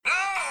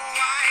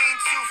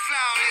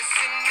this,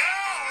 and no,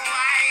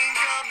 I ain't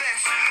the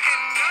best,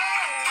 and no,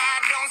 I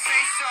don't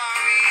say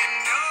sorry,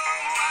 and no,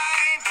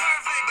 I ain't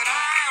perfect, but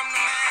I am the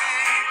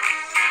man.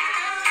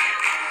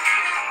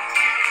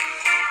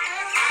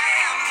 I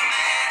am the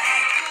man.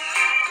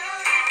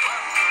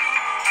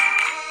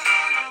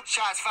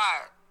 Shots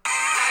fired.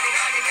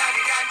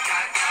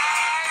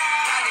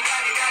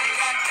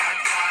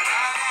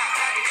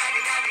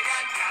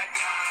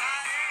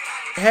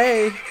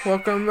 Hey,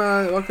 welcome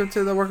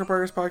to the Work in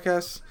Progress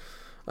podcast.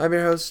 I'm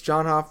your host,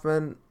 John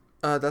Hoffman.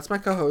 That's my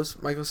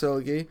co-host, Michael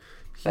Silligy.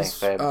 Thanks,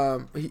 babe.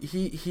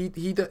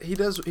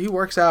 He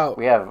works out.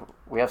 We have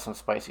some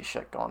spicy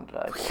shit going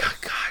today.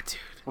 God, dude.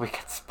 We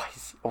get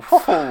spicy.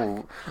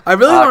 Whoa. I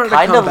really wanted to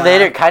come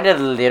back. Kind of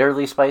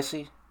literally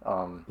spicy.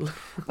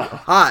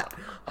 Hot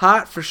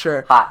for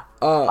sure. Hot.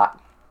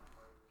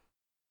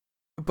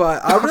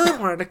 But I really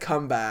wanted to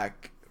come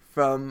back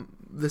from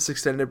this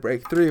extended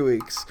break, 3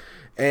 weeks.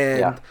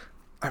 And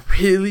I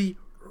really,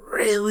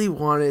 really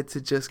wanted to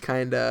just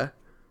kind of,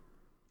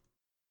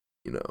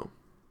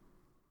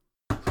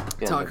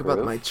 talk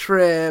about my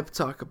trip,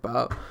 talk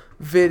about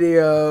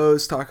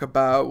videos, talk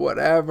about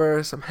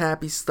whatever, some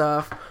happy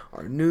stuff,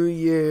 our New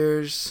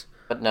Year's.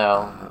 But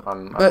no,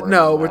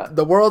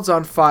 the world's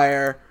on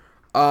fire.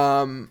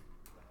 In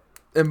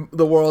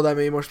the world, I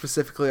mean more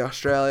specifically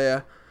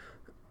Australia.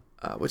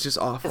 Which is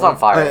awful. It's on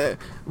fire.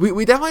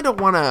 We definitely don't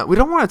want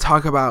to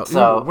talk about.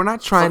 So we're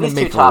not trying to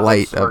make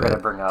light of it. We're going to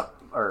bring up,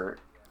 or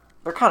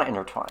they're kind of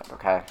intertwined.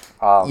 Okay.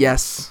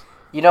 Yes.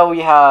 We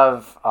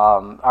have.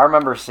 I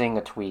remember seeing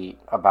a tweet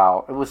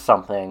about it was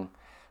something.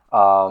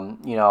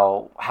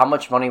 How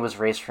much money was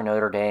raised for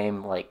Notre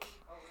Dame? Like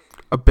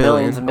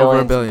billions and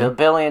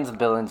billions of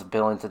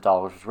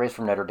dollars was raised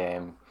from Notre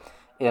Dame.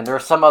 And there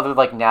was some other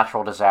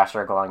natural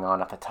disaster going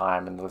on at the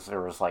time, and there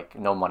was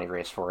no money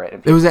raised for it.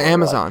 And it was at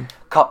Amazon,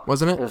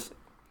 wasn't it? It was,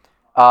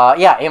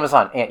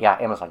 Amazon.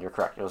 Amazon. You're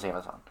correct. It was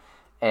Amazon,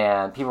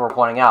 and people were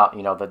pointing out,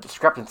 the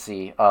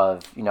discrepancy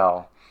of,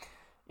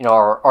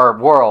 our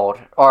world,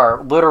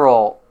 our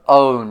literal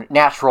own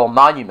natural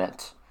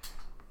monument,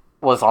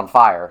 was on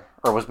fire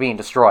or was being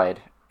destroyed,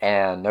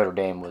 and Notre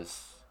Dame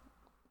was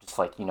just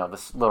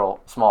this little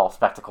small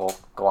spectacle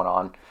going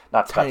on.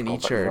 Not spectacle, tiny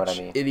but church, you know what I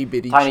mean. Itty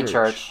bitty tiny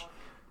church.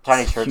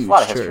 Tiny church, a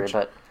lot of history,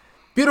 but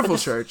beautiful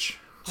church.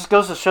 Just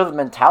goes to show the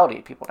mentality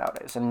of people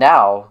nowadays. And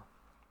now,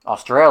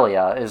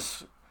 Australia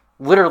is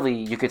literally,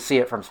 you could see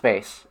it from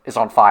space, is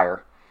on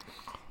fire,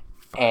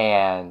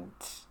 and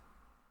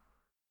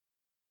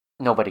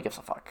nobody gives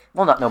a fuck.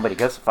 Well, not nobody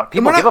gives a fuck.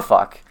 People give a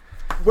fuck.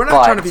 We're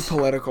not trying to be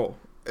political.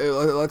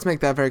 Let's make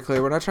that very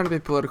clear. We're not trying to be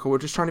political. We're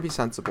just trying to be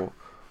sensible.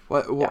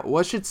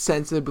 What should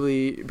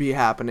sensibly be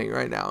happening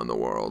right now in the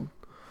world?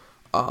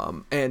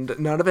 And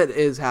none of it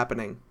is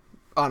happening.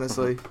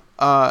 Honestly,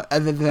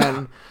 other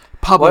than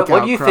public outcry,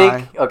 what do you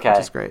think? Okay, which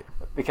is great.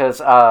 Because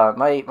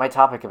my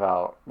topic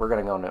about, we're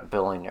gonna go into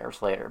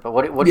billionaires later, but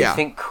what do you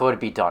think could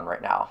be done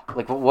right now?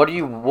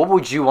 What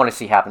would you want to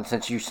see happen,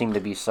 since you seem to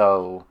be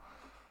so?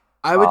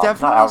 I would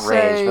definitely not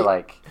outraged,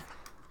 but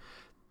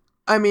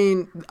I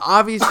mean,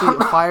 obviously,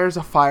 a fire is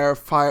a fire,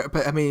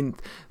 but I mean,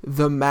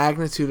 the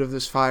magnitude of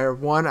this fire.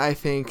 One, I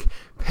think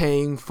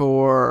paying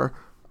for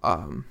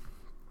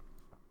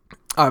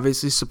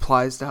obviously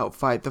supplies to help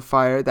fight the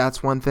fire,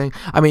 that's one thing.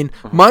 I mean,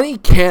 money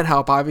can't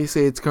help.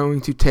 Obviously, it's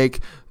going to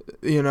take,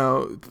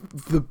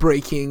 the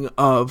breaking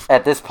of,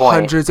 at this point,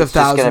 hundreds of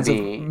thousands of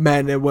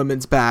men and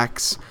women's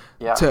backs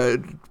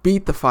to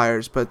beat the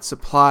fires, but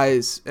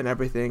supplies and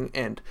everything,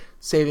 and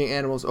saving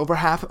animals. Over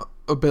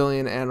 500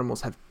 million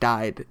animals have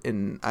died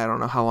in, I don't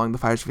know how long the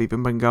fires have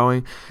even been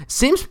going. It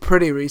seems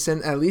pretty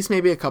recent, at least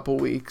maybe a couple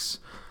weeks.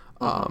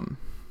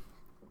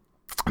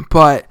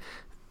 But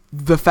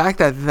the fact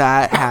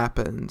that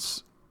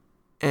happens,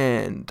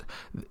 and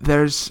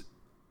there's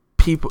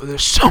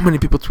so many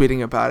people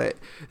tweeting about it,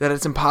 that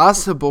it's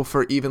impossible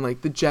for even the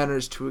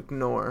Jenners to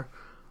ignore.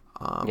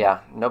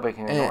 Nobody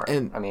can ignore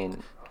it. I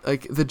mean,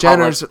 the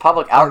Jenners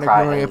public aren't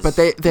outcry ignoring it, but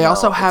they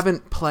also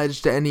haven't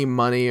pledged any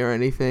money or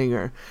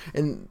anything,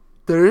 and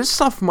there is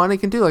stuff money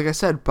can do. Like I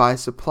said, buy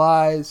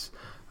supplies,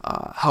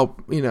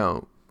 help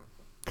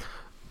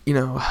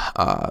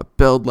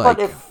build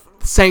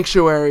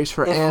sanctuaries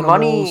for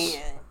animals.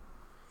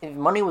 If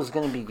money was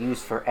going to be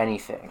used for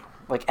anything,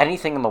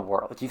 anything in the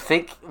world, do you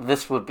think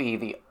this would be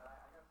the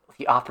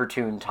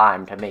opportune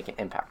time to make an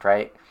impact,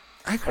 right?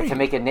 I agree. To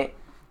make a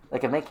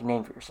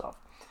name for yourself.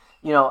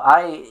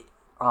 I'd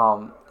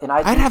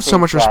have so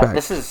much respect.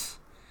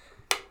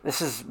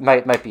 This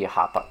might be a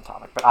hot button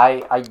topic, but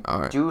I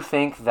do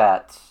think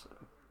that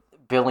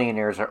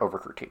billionaires are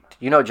overcritiqued.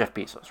 You know Jeff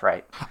Bezos,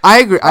 right? I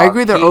agree. I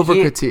agree they're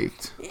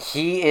overcritiqued.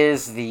 He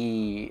is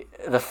the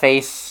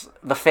face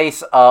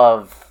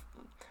of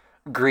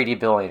greedy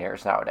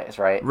billionaires nowadays,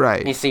 right?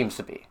 Right. He seems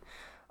to be.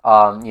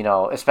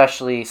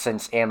 Especially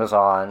since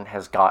Amazon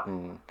has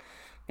gotten,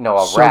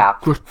 a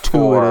rap for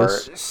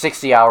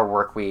 60-hour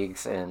work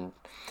weeks, and,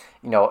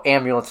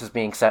 ambulances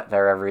being sent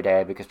there every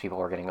day because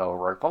people are getting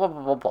overworked, blah, blah,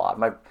 blah, blah,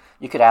 blah.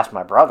 You could ask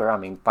my brother. I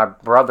mean, my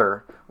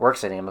brother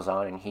works at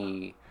Amazon, and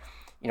he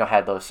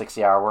had those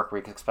 60-hour work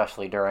weeks,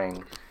 especially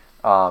during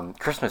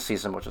Christmas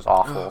season, which is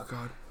awful. Oh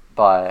God.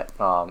 But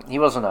he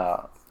wasn't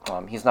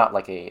he's not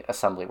like a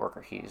assembly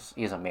worker.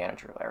 He's a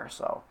manager there,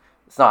 so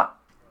it's not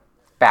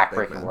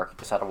backbreaking work. He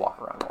just had to walk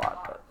around a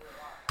lot.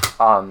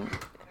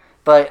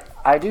 But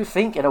I do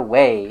think in a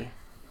way,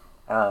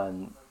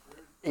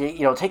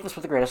 take this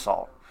with a grain of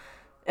salt.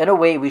 In a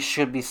way, we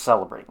should be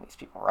celebrating these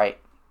people, right?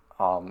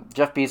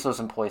 Jeff Bezos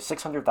employs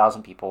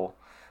 600,000 people.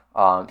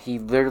 He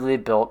literally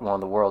built one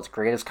of the world's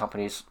greatest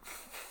companies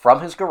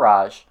from his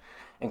garage,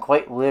 and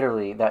quite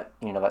literally, that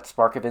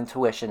spark of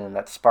intuition and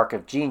that spark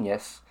of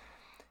genius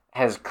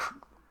has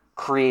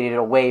created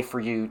a way for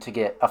you to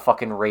get a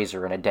fucking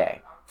razor in a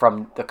day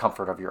from the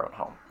comfort of your own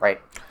home, right?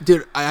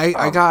 Dude,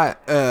 I got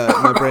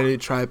my brand new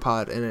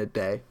tripod in a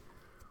day.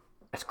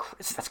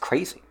 That's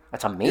crazy.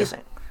 That's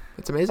amazing. Yeah.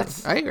 It's amazing.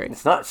 I agree.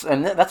 It's nuts,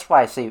 and that's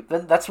why I say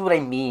that's what I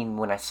mean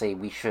when I say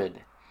we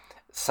should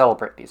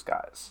celebrate these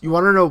guys. You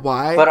want to know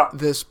why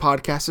this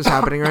podcast is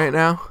happening right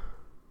now?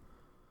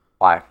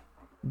 Why?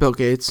 Bill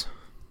Gates.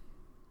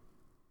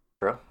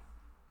 True.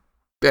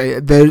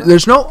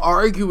 There's no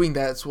arguing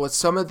that's what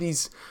some of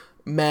these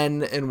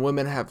men and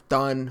women have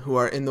done who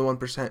are in the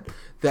 1%,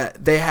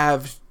 that they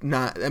have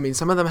not. I mean,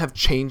 some of them have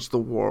changed the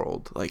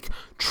world, like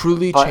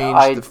truly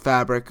changed the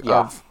fabric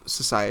of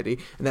society,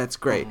 and that's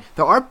great.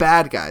 There are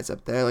bad guys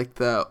up there, like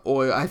the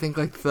oil. I think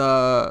like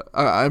the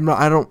I don't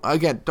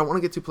want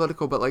to get too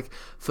political, but like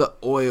the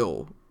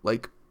oil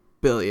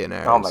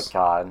billionaires. Oh my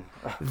God,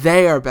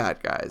 they are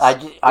bad guys. I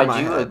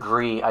do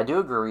agree. I do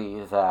agree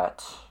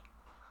that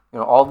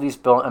all these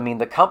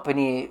the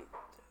company,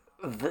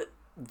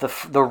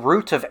 the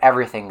root of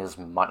everything is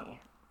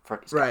money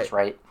for these guys,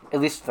 right? At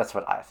least that's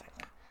what I think.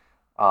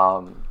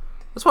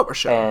 That's what we're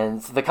showing.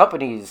 And the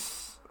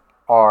companies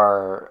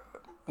are,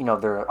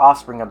 they're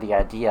offspring of the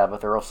idea, but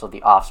they're also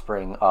the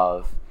offspring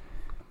of,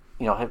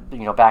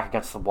 back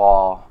against the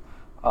wall,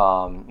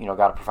 got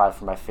to provide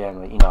for my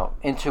family,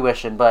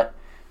 intuition. But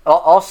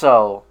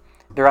also,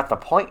 they're at the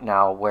point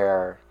now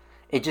where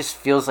it just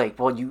feels like,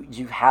 well,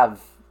 you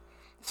have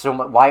so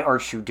much. Why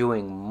aren't you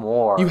doing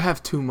more? You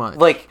have too much.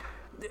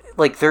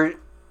 There's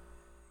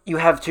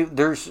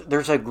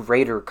a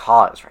greater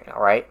cause right now,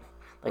 right?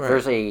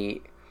 There's and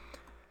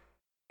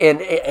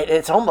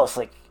it's almost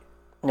like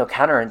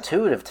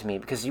counterintuitive to me,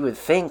 because you would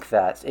think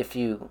that if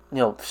you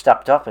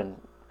stepped up, and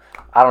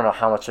I don't know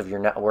how much of your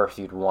net worth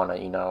you'd want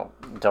to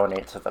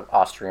donate to the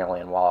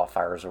Australian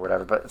wildfires or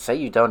whatever, but say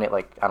you donate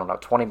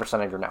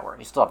 20% of your net worth,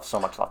 you still have so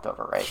much left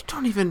over, right? You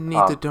don't even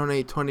need to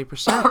donate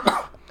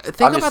 20%.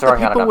 Think about the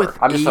people with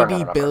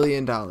 $80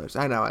 billion.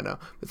 I know.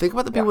 But think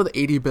about the people with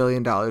 $80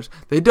 billion.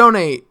 They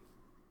donate,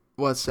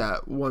 what's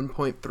that,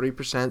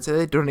 1.3%? Say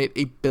they donate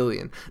 $8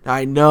 billion. Now,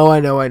 I know.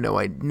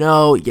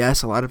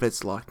 Yes, a lot of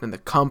it's locked in the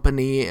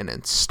company and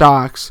in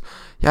stocks.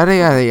 Yada,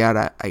 yada,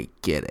 yada. I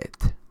get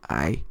it.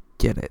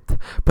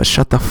 But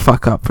shut the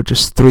fuck up for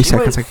just 3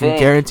 seconds. I can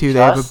guarantee you they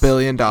have $1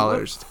 billion.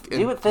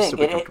 You would think,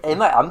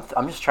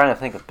 I'm just trying to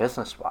think of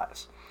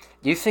business-wise.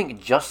 Do you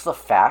think just the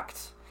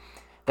fact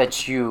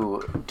that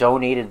you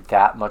donated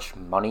that much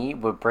money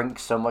would bring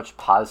so much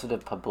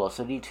positive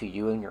publicity to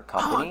you and your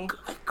company? Oh,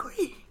 I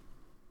agree.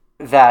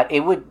 That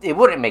it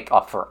wouldn't make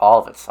up for all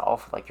of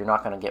itself. You're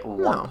not going to get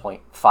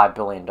 $1.5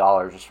 billion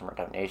just from a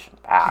donation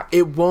back.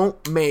 It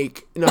won't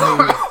make. Here's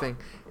the thing: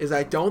 is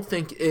I don't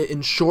think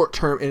in short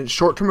term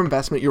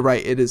investment. You're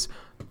right.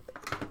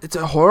 It's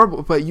a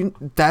horrible. But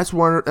that's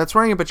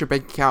worrying about your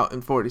bank account in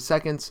 40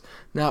 seconds,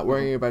 not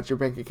worrying about your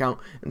bank account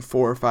in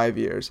 4 or 5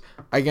 years.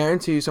 I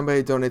guarantee you,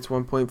 somebody donates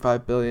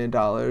 $1.5 billion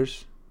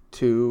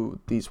to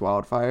these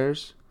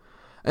wildfires,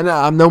 and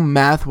I'm no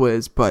math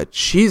whiz, but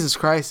Jesus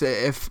Christ,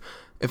 if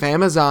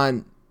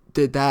Amazon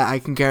did that, I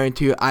can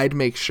guarantee you I'd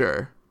make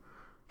sure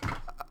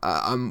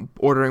I'm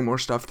ordering more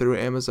stuff through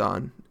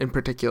Amazon in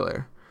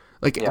particular.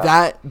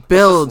 That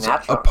builds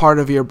a part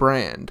of your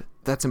brand.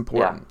 That's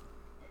important.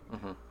 Yeah.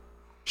 Mm-hmm.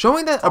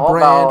 Showing that a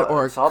brand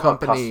or a company... About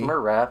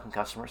customer rep and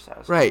customer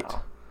satisfaction. Right.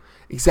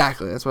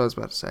 Exactly. That's what I was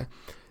about to say.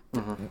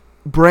 Mm-hmm.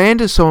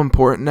 Brand is so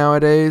important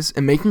nowadays,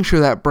 and making sure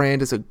that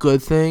brand is a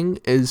good thing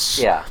is...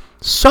 Yeah.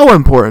 So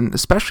important,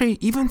 especially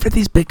even for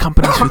these big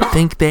companies who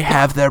think they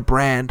have their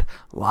brand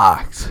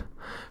locked.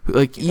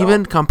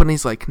 Even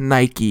companies like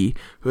Nike,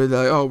 who are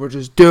like, oh, we're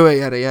just doing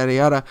yada, yada,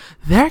 yada.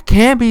 There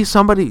can be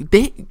somebody...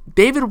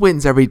 David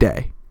wins every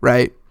day,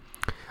 right?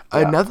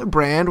 Yeah. Another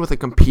brand with a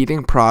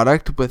competing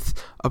product with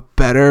a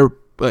better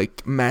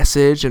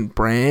message and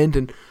brand,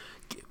 and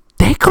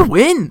they could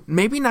win.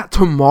 Maybe not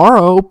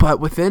tomorrow,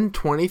 but within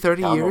 20,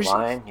 30 years,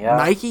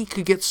 Nike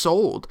could get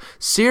sold.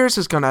 Sears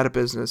has gone out of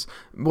business.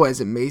 What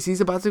is it,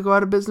 Macy's about to go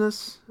out of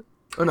business?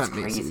 Oh, not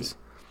Macy's.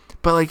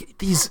 But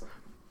these,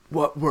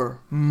 what were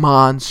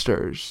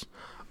monsters,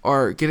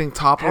 are getting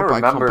toppled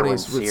by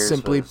companies with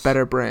simply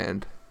better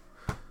brand.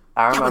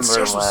 I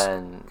remember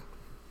when,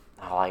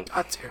 what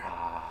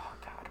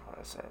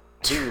is it?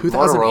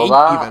 2008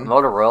 even.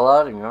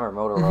 Motorola, do you remember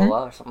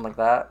Motorola or something like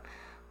that?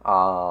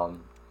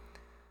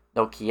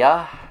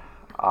 Nokia.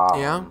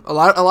 A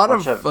lot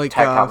of like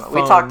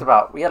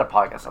we had a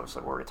podcast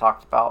episode where we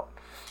talked about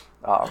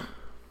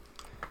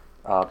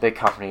big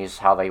companies,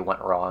 how they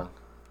went wrong.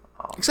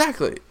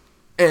 Exactly.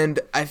 And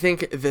I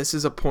think this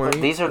is a point.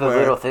 But these are the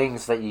little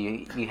things that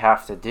you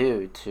have to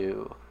do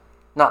to,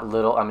 not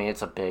little. I mean,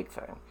 it's a big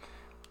thing,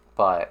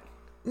 but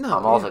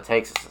all it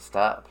takes is a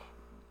step.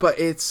 But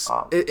it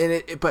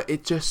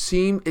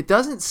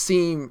doesn't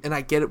seem, and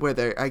I get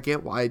it I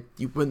get why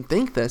you wouldn't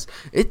think this.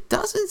 It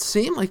doesn't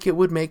seem like it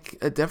would make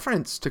a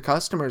difference to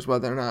customers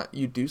whether or not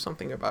you do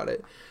something about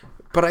it.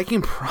 But I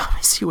can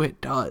promise you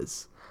it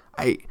does.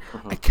 I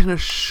can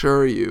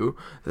assure you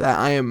that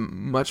I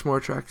am much more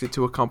attracted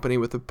to a company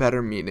with a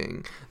better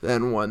meaning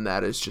than one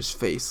that is just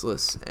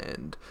faceless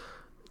and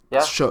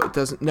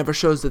never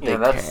shows that they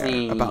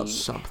care about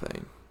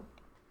something.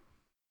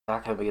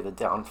 That could be the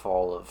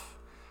downfall of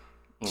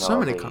so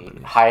many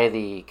companies.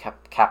 Highly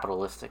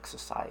capitalistic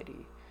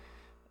society.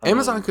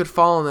 Amazon could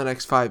fall in the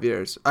next 5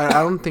 years. I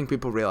don't think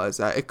people realize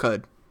that. It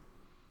could.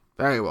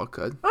 Very well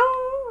could.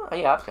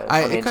 Yeah, it could.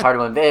 It's hard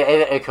to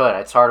envision. It could.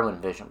 It's hard to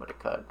envision, but it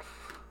could.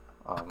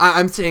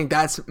 I'm saying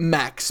that's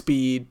max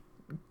speed,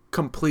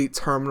 complete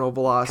terminal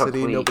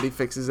velocity. Nobody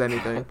fixes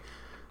anything.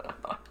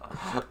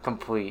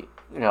 Complete,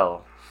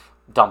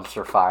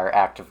 dumpster fire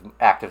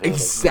activated.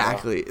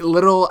 Exactly.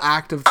 Little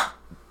act of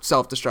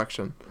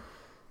self-destruction.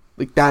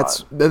 Like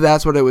that's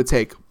what it would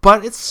take.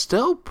 But it's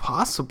still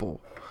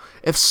possible.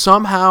 If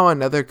somehow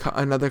another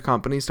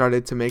company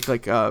started to make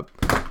like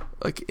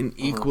an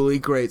equally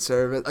great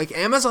service. Like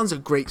Amazon's a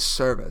great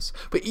service,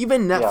 but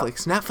even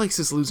Netflix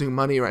is losing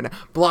money right now.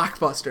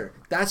 Blockbuster,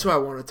 that's what I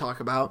want to talk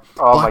about.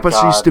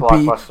 Blockbuster used to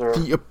be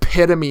the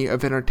epitome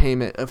of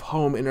entertainment, of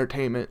home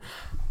entertainment.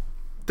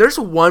 There's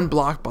one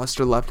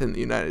Blockbuster left in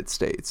the United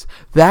States.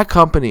 That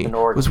company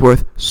was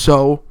worth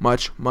so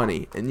much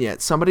money, and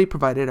yet somebody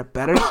provided a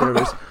better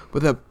service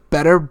with a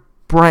better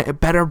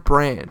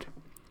brand.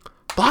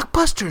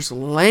 Blockbuster's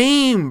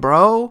lame,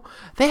 bro.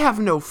 They have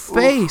no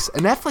face.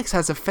 And Netflix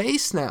has a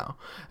face now.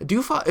 If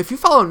you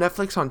follow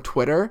Netflix on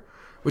Twitter,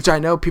 which I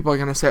know people are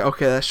going to say,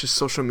 okay, that's just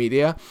social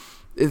media.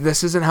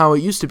 This isn't how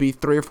it used to be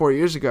 3 or 4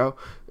 years ago.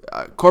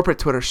 Corporate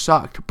Twitter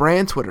sucked.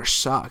 Brand Twitter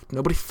sucked.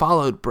 Nobody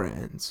followed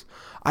brands.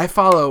 I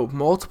follow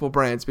multiple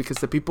brands because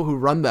the people who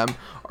run them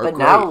are great. But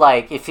now,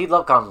 if you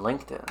look on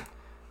LinkedIn,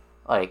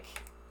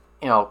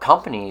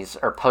 companies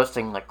are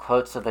posting,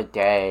 quotes of the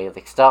day,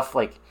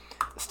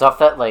 stuff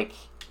that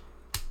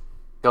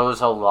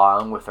goes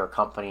along with their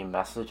company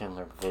message and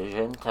their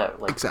vision to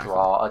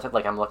draw.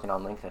 I'm looking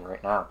on LinkedIn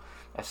right now.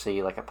 I see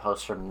a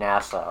post from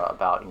NASA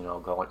about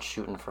going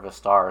shooting for the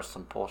stars,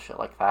 some bullshit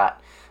like that.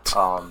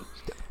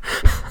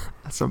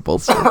 That's some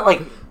bullshit.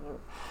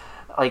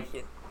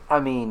 I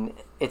mean,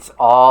 it's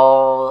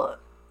all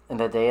in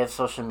the day of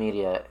social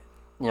media.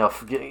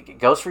 It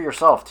goes for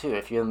yourself too.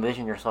 If you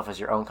envision yourself as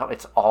your own company,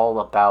 it's all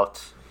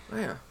about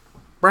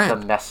brand,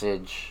 the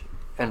message.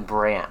 And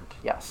brand,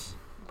 yes.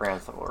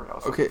 Brand's the word I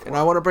was looking for. And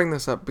I want to bring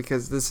this up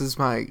because this is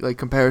my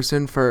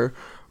comparison for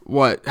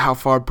how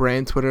far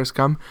brand Twitter has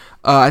come.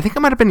 I think it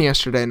might have been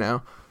yesterday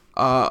now.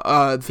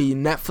 The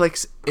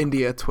Netflix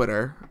India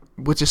Twitter,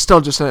 which is still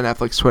just a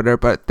Netflix Twitter,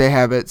 but they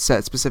have it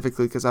set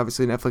specifically because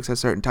obviously Netflix has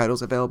certain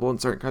titles available in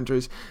certain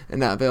countries and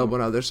not available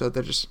in others, so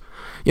they're just,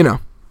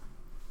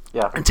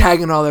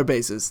 tagging all their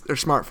bases. They're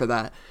smart for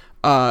that.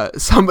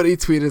 Somebody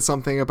tweeted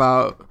something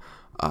about...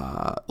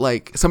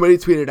 somebody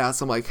tweeted out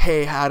some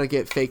hey, how to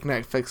get fake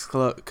Netflix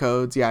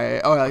codes,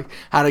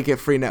 how to get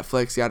free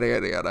Netflix, yada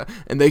yada yada,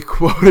 and they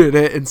quoted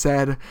it and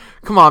said,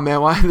 "Come on, man,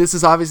 why this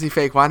is obviously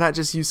fake? Why not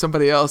just use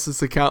somebody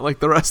else's account like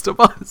the rest of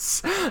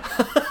us?"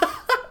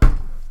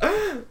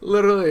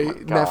 Literally,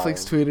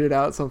 Netflix tweeted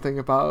out something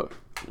about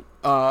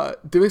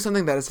doing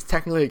something that is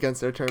technically against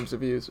their terms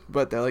of use,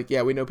 but they're like,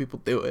 "Yeah, we know people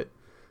do it."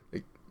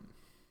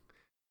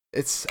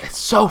 It's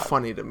so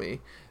funny to me.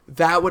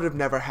 That would have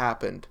never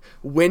happened.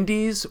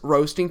 Wendy's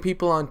roasting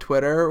people on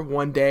Twitter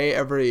one day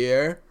every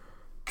year,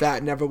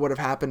 that never would have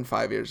happened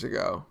 5 years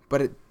ago.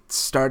 But it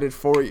started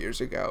 4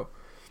 years ago.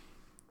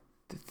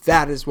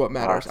 That is what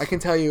matters. I can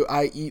tell you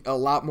I eat a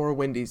lot more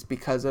Wendy's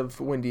because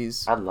of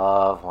Wendy's. I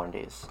love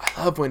Wendy's.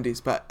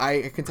 But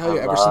I can tell you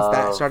ever since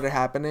that started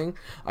happening,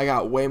 I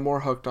got way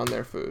more hooked on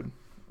their food.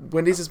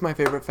 Wendy's is my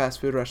favorite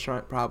fast food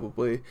restaurant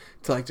probably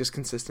to just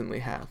consistently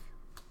have.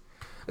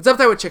 It's up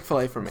there with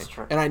Chick-fil-A for me.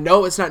 And I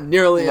know it's not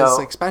nearly as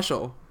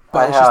special,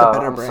 but it's just a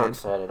better brand. I'm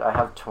so excited. I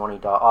have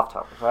 $20 off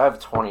topic. I have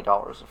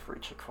 $20 of free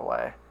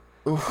Chick-fil-A.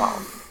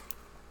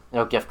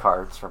 Gift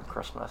cards from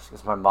Christmas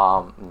because my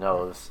mom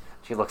knows.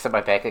 She looks at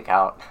my bank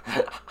account.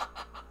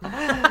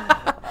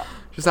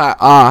 She's like,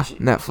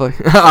 Netflix.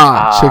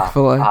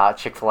 Chick-fil-A.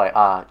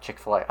 Chick-fil-A.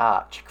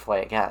 Chick-fil-A.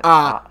 Chick-fil-A again.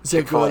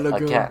 Chick-fil-A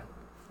again.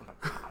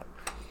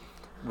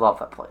 Love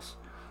that place.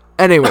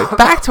 Anyway,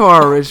 back to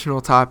our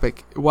original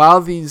topic. While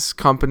these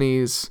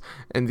companies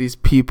and these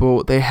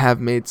people, they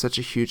have made such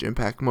a huge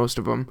impact, most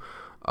of them,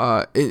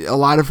 a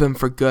lot of them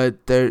for good,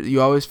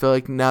 you always feel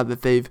like now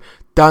that they've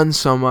done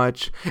so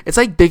much, it's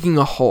like digging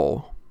a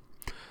hole.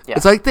 Yeah.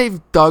 It's like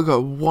they've dug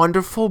a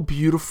wonderful,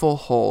 beautiful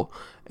hole,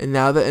 And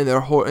now that and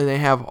they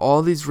have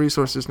all these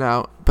resources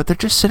now, but they're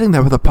just sitting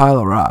there with a pile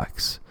of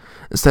rocks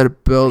instead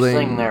of building.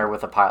 Sitting there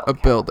with a pile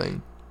of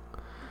building.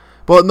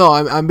 Well, no,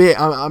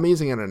 I'm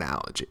using an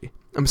analogy.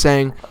 I'm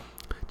saying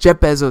Jeff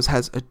Bezos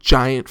has a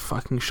giant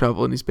fucking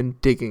shovel and he's been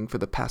digging for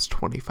the past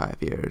 25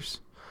 years.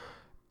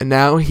 And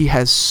now he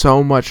has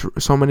so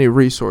many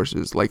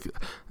resources, like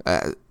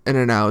an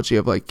analogy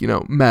of like,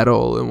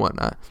 metal and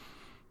whatnot.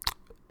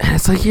 And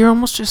it's like you're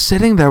almost just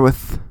sitting there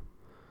with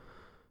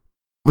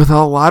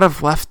a lot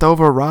of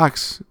leftover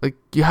rocks. Like,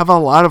 you have a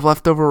lot of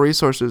leftover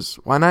resources.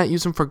 Why not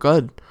use them for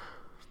good?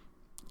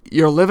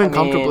 You're living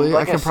comfortably.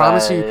 Like I can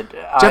promise you,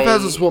 Jeff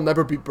Bezos will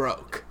never be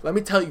broke. Let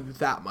me tell you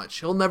that much.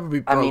 He'll never be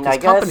broke. His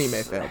company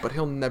may fail, but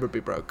he'll never be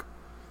broke.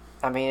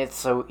 I mean, it's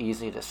so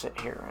easy to sit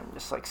here and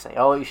just like say,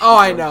 "Oh, you should." Oh,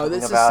 I know.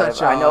 This is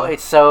such. I know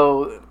it's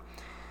so,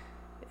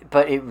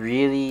 but it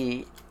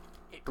really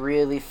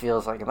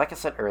feels like, and like I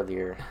said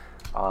earlier,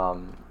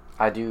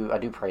 I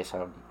do praise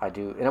him. I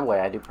do, in a way,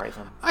 I do praise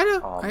him. I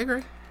know. I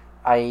agree.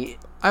 I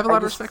have a lot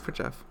of respect for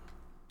Jeff.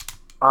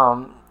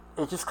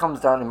 It just comes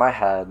down in my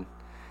head.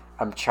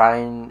 I'm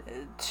trying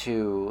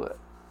to,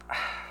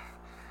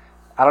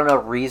 I don't know,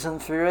 reason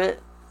through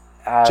it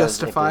as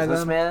justify a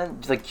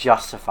businessman, like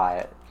justify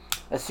it.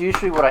 That's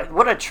usually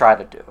what I try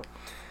to do.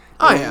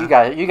 Oh,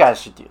 yeah. You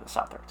guys should do this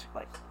out there too.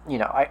 Like,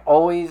 I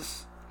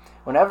always,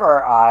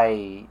 whenever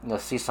I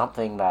see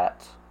something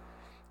that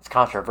is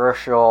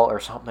controversial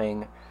or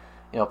something,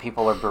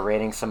 people are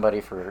berating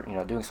somebody for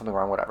doing something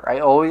wrong, whatever.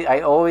 I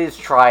always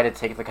try to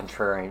take the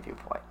contrarian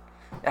viewpoint.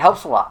 It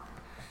helps a lot.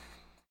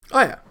 Oh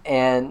yeah.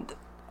 And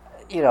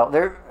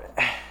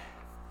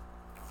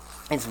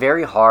it's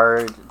very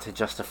hard to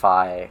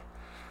justify,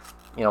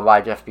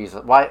 why Jeff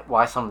Bezos,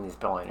 why some of these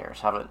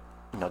billionaires haven't,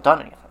 done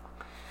anything.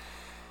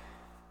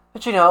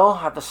 But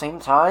at the same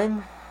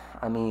time,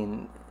 I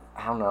mean,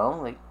 I don't know,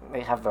 like they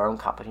have their own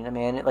company to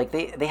manage. Like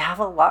they have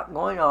a lot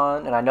going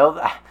on, and I know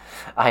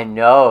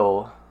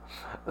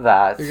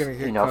that You're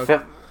gonna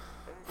get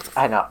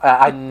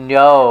I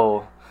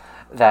know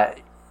that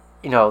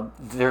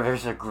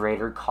there's a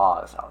greater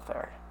cause out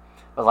there.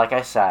 But like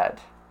I said,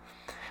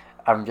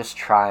 I'm just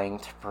trying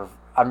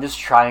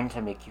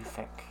to make you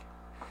think.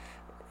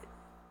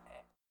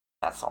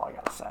 That's all I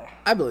gotta say.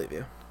 I believe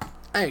you.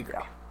 I agree.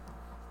 Yeah.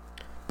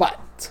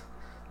 But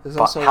there's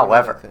also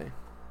however, another thing.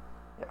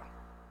 Yeah.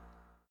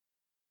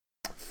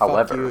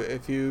 Fuck you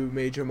if you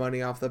made your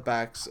money off the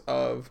backs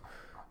of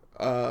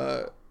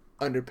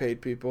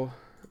underpaid people.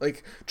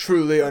 Like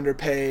truly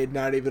underpaid,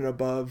 not even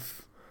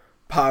above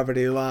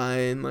poverty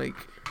line. Like,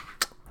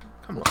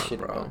 come on, shitty,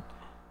 bro. Man.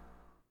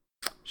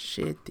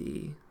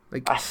 Shitty.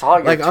 Like I saw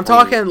your tweet. I'm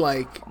talking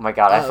like. Oh my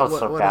god, I felt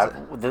so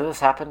bad. Did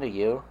this happen to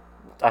you?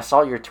 I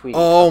saw your tweet.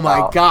 Oh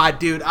my god,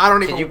 dude! I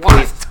don't even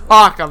want to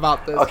talk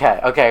about this.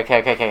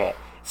 Okay.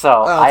 So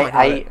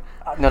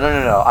no.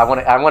 I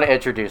want to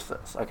introduce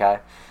this. Okay.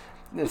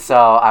 So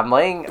I'm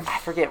laying. I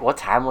forget what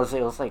time was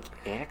it. It was like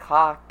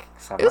 8:00.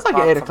 It was like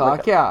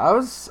 8:00.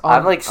 Yeah,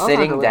 I'm like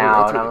sitting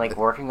down. I'm like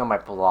working on my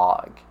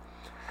blog,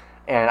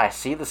 and I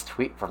see this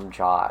tweet from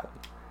Jon,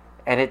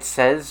 and it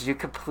says you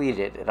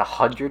completed an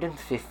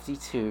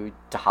 $152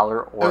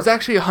 order. It was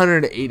actually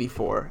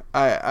 $184.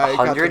 I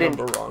got the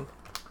number wrong.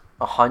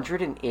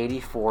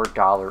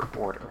 $184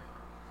 order.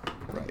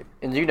 Right.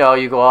 And you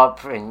go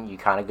up and you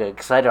kind of get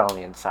excited on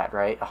the inside,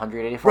 right?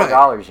 $184. Right.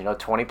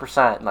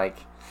 20%. Like,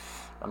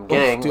 I'm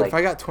getting. Dude, if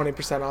I got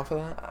 20% off of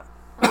that,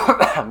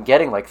 I'm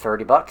getting like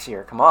 $30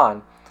 here. Come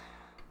on.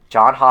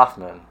 John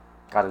Hoffman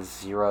got a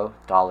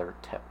 $0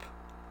 tip.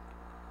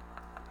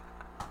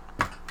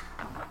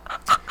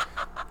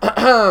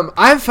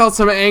 I've felt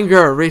some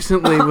anger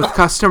recently with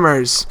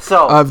customers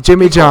of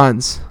Jimmy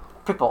John's.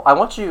 People, I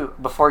want you,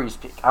 before you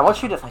speak, I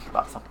want you to think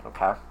about something,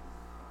 okay?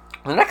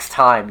 The next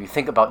time you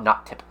think about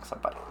not tipping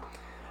somebody,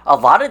 a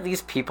lot of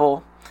these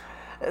people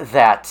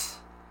that,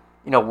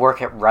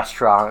 work at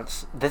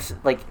restaurants,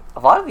 a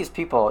lot of these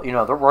people,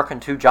 they're working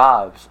 2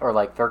 jobs, or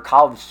like they're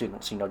college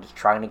students, just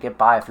trying to get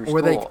by through school.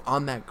 Or they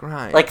on that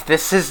grind. Like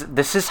this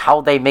is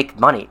how they make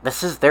money.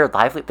 This is their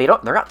livelihood.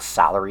 They're not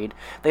salaried.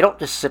 They don't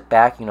just sit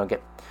back,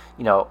 get,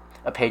 a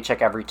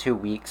paycheck every 2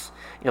 weeks.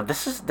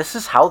 This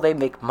is how they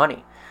make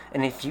money.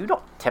 And if you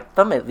don't tip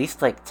them at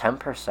least like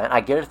 10%, I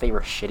get it if they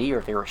were shitty or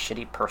if they were a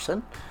shitty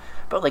person,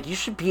 but like you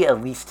should be at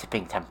least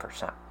tipping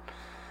 10%.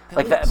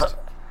 Like that, but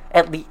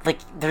at least like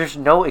there's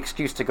no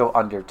excuse to go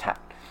under 10.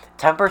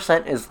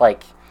 10% is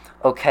like,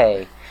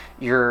 okay,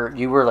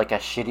 you were like a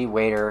shitty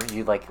waiter,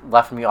 you like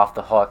left me off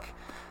the hook,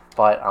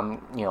 but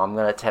I'm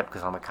gonna tip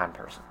because I'm a kind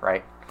person,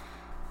 right?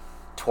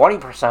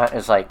 20%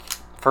 is like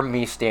for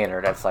me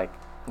standard. That's like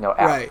average.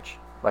 Right.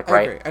 Like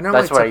right. I agree.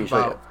 That's what I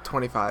usually do.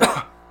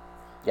 25.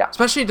 Yeah.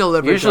 Especially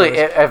delivery. Usually,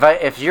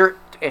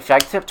 if I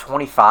tip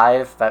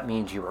 25, that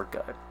means you were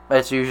good.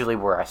 That's usually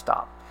where I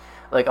stop.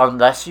 Like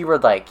unless you were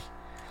like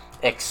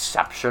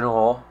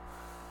exceptional,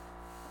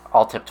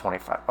 I'll tip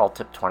 25. I'll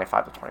tip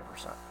 25 to 20%.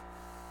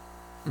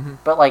 Mm-hmm.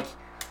 But like,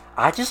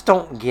 I just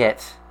don't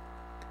get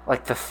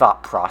like the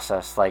thought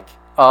process. Like,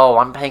 oh,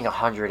 I'm paying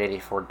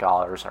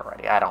 $184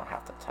 already. I don't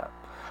have to tip.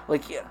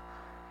 Like,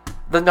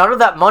 none of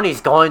that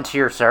money's going to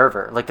your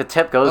server. Like, the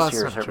tip goes to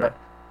your server. True.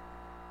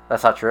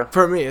 That's not true?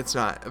 For me, it's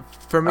not.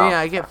 For me,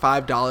 I get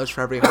 $5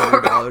 for every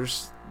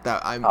 $100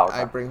 that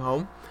I bring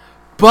home.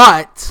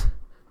 But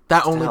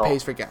that only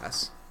pays for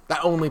gas.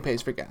 That only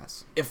pays for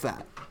gas, if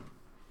that.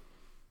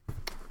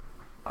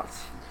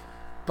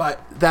 But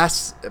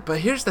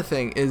here's the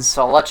thing is.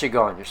 So I'll let you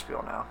go on your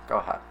spiel now. Go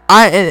ahead.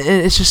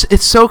 And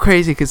it's so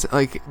crazy because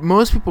like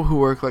most people who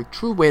work like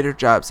true waiter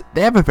jobs,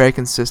 they have a very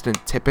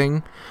consistent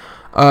tipping.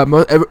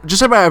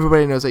 Just about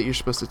everybody knows that you're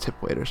supposed to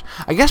tip waiters.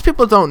 I guess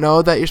people don't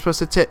know that you're supposed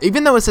to tip,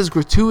 even though it says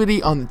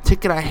gratuity on the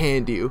ticket I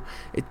hand you.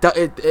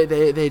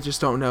 They just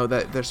don't know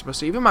that they're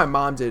supposed to. Even my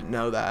mom didn't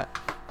know that,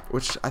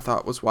 which I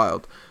thought was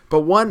wild.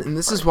 But and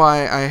this is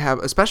why I have,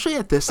 especially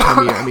at this time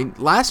of year. I mean,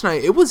 last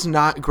night it was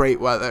not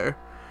great weather.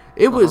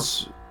 It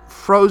was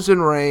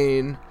frozen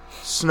rain,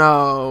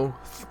 snow,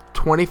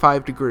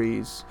 25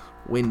 degrees,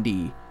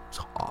 windy. It was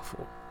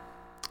awful.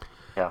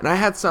 Yeah. And I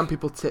had some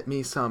people tip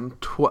me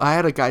I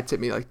had a guy tip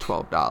me like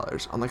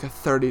 $12 on like a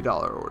 $30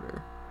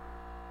 order.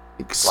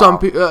 Like some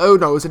people, it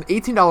was an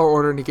 $18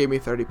 order and he gave me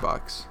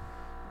 $30.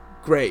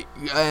 Great.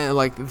 And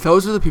like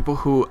those are the people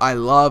who I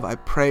love. I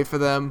pray for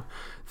them.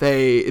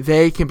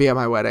 They can be at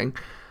my wedding.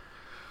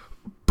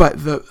 But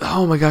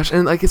oh my gosh,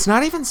 and like it's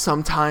not even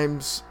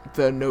sometimes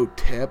the no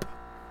tip.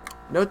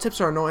 No tips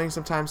are annoying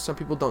sometimes. Some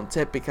people don't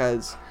tip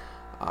because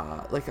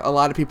like a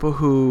lot of people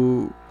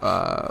who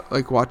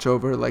like watch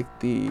over like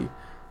the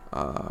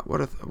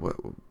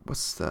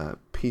what's the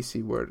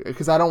PC word?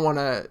 Because I don't want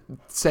to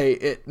say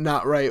it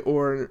not right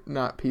or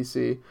not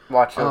PC.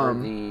 Watch over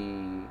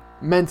the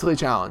mentally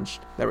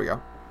challenged. There we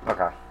go.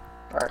 Okay.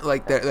 All right.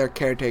 Like they're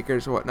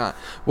caretakers or whatnot.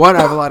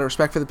 I have a lot of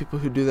respect for the people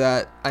who do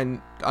that.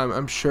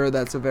 I'm sure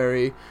that's a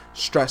very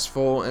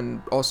stressful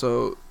and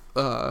also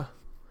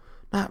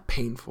not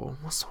painful.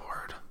 What's the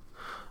word?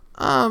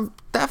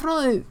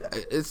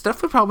 It's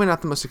definitely probably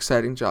not the most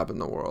exciting job in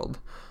the world.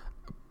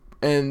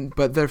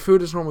 But their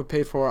food is normally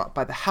paid for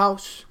by the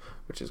house,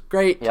 which is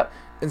great. Yep.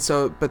 And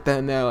so, but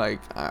then they're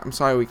like, I'm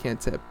sorry we can't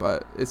tip,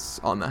 but it's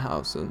on the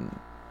house, and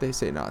they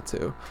say not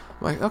to. I'm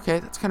like, okay,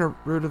 that's kind of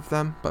rude of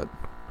them, but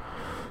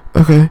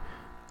okay.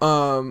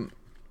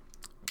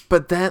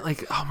 But then,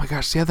 like, oh my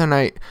gosh, the other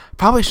night,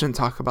 probably shouldn't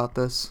talk about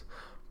this,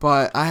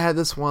 but I had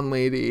this one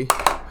lady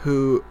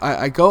who,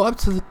 I go up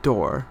to the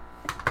door,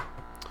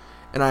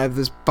 and I have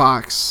this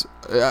box.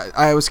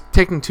 I was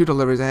taking 2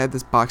 deliveries. I had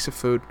this box of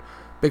food.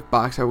 Big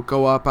box. I would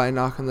go up, I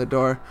knock on the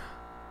door,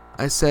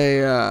 I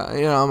say,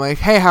 I'm like,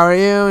 hey, how are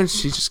you? And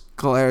she just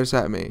glares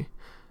at me,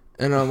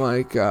 and I'm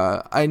like,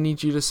 I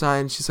need you to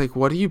sign. She's like,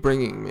 what are you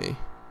bringing me?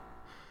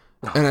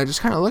 And I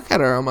just kind of look at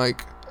her. I'm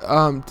like,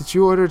 did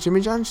you order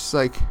Jimmy John? She's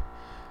like,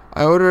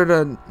 I ordered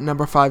a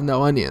number 5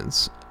 no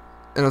onions.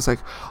 And I was like,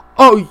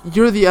 oh,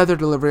 you're the other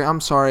delivery, I'm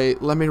sorry,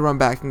 let me run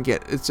back and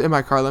get it. It's in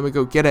my car, let me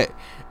go get it.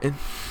 And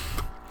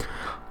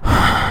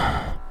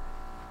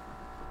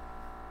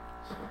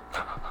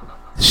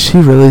she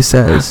really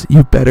says,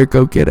 you better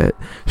go get it.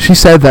 She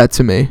said that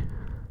to me.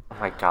 Oh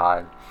my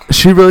god.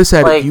 She really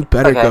said, like, you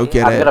better go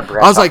get it.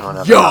 I was like,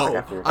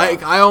 yo,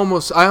 I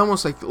almost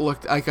like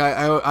looked, like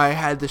I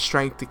had the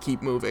strength to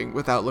keep moving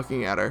without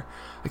looking at her.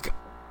 Like,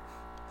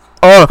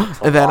 oh,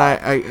 and then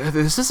I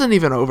this isn't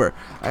even over.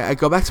 I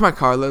go back to my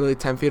car, literally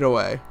 10 feet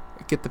away.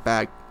 I get the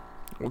bag.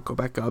 We'll go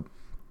back up.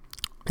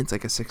 It's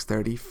like a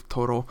 $6.30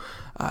 total.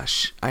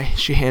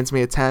 She hands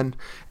me a 10,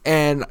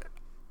 and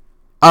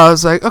I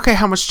was like, okay,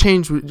 how much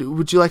change?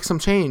 Would you like some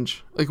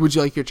change? Like, would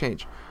you like your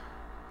change?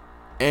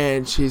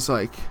 And she's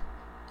like,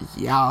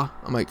 yeah.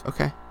 I'm like,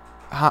 okay.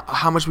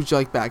 How much would you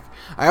like back?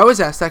 I always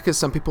ask that because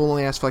some people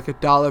only ask for like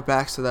 $1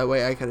 back, so that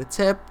way I get a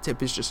tip.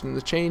 Tip is just in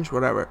the change,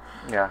 whatever.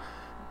 Yeah.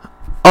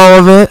 All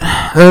of it?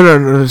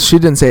 No, she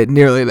didn't say it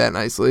nearly that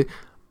nicely.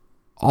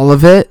 All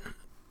of it?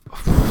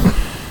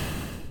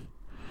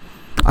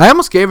 I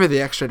almost gave her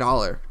the extra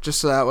 $1 just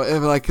so that way,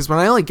 like, because when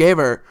I only gave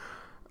her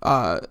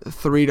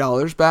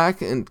 $3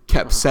 back and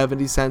kept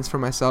 70 cents for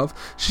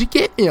myself, she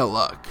gave me a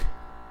look.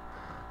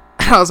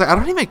 And I was like, I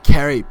don't even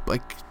carry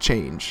like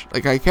change.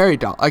 Like I carry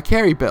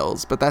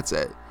bills, but that's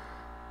it.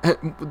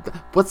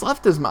 What's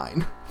left is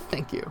mine.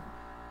 Thank you.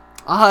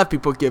 I'll have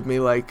people give me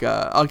like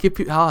I'll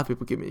have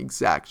people give me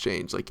exact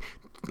change, like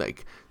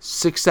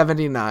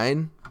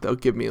 $6.79. They'll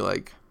give me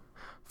like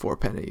 4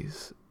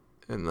 pennies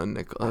and the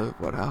nickel.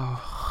 What?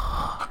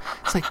 Oh.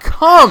 It's like,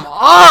 come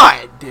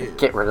on, dude.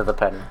 Get rid of the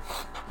penny.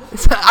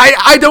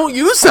 I don't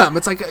use them.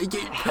 It's like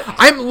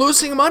I'm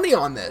losing money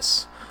on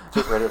this.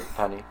 Get rid of the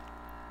penny.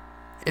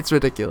 It's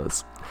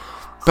ridiculous.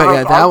 But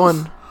yeah, that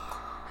was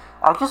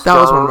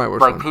one of my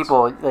worst ones.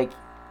 People, like,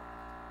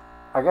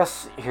 I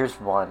guess here's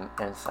one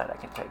insight I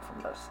can take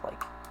from this.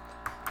 Like,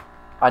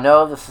 I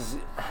know this is,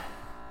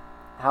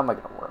 how am I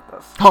going to word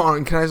this? Hold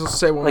on, can I just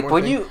say one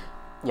more thing?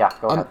 Yeah,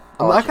 go ahead.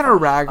 I'm not going to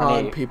rag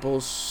on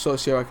people's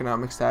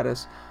socioeconomic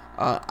status.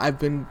 I've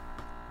been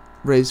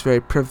raised very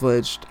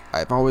privileged.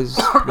 I've always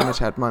pretty much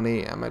had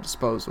money at my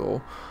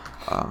disposal.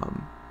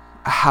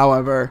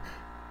 However,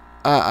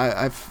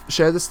 I've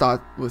shared this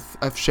thought with.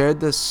 I've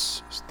shared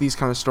these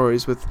kind of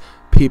stories with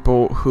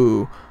people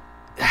who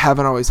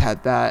haven't always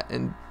had that,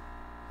 and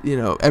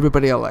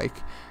everybody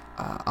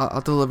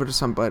I'll deliver to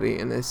somebody,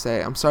 and they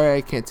say, "I'm sorry,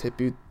 I can't tip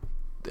you.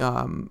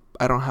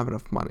 I don't have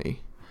enough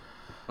money."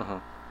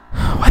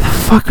 Why the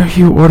fuck are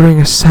you ordering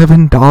a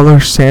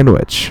 $7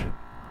 sandwich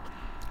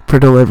for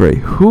delivery?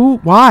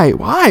 Why?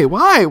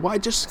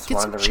 Just get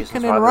some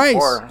chicken and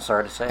rice.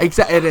 Sorry to say.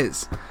 Exactly, it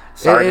is.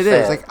 Sorry it to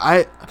say is. it.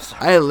 Like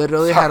I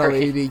literally had a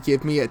lady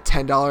give me a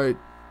 $10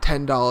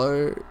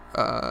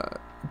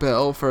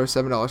 bill for a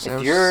 $7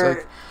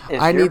 sandwich.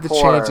 I need the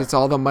change. It's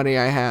all the money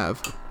I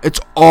have. It's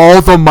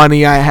all the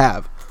money I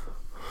have.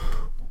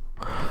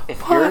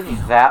 If you're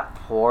that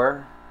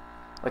poor,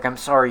 like, I'm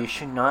sorry, you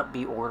should not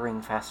be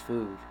ordering fast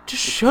food.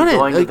 Just shouldn't.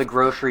 Going to the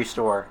grocery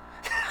store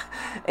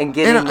and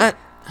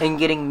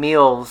getting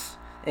meals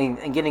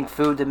and getting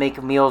food to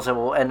make meals that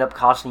will end up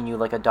costing you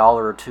like $1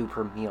 or $2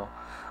 per meal.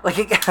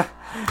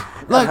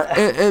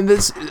 And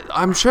this,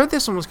 I'm sure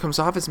this almost comes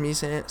off as me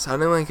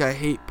sounding like I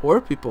hate poor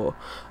people.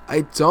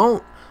 I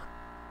don't.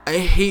 I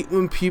hate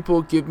when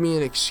people give me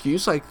an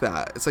excuse like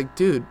that. It's like,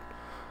 dude,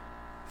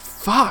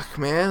 fuck,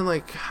 man.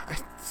 Like,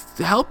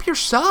 help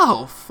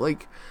yourself.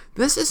 Like,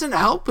 this isn't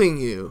helping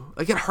you.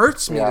 Like, it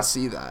hurts me to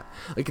see that.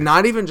 Like,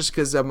 not even just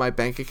because of my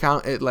bank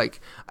account. It I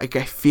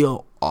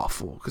feel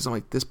awful because I'm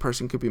like, this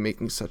person could be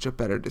making such a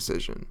better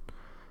decision,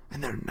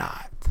 and they're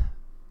not.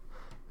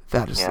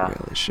 That is the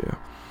real issue.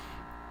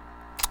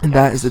 And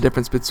that is the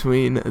difference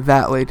between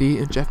that lady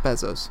and Jeff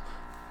Bezos.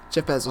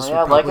 Jeff Bezos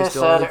would probably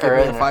still give me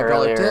a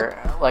 $5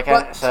 tip. Like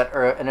I said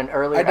in an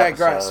earlier episode. I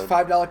digress.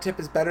 $5 tip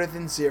is better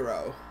than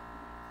zero.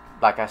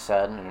 Like I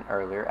said in an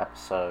earlier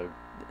episode,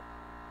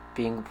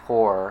 being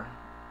poor,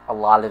 a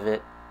lot of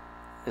it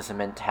is a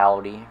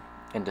mentality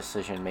and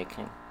decision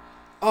making.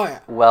 Oh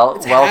yeah.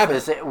 Wealth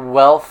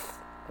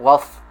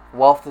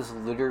is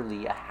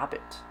literally a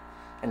habit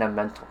and a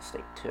mental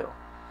state too.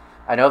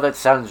 I know that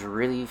sounds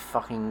really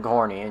fucking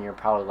corny, and you're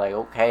probably like,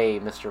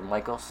 okay, Mr.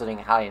 Michael sitting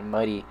high and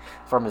mighty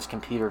from his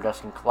computer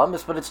desk in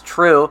Columbus, but it's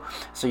true,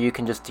 so you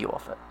can just deal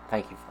with it.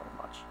 Thank you very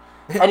much.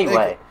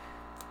 Anyway,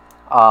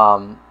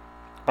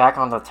 back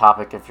on the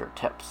topic of your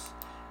tips.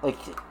 Like,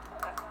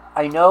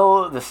 I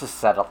know this is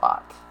said a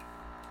lot,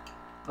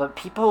 but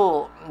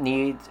people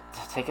need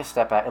to take a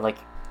step back, and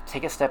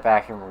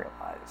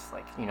realize,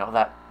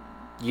 that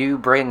you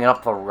bring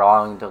up the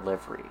wrong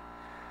delivery.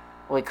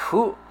 Like,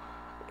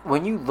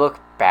 when you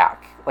look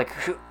back,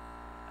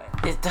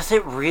 does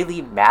it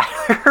really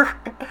matter?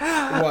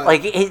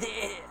 What?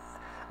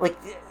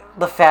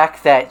 The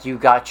fact that you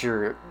got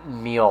your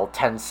meal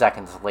 10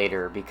 seconds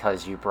later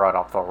because you brought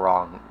up the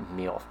wrong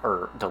meal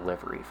or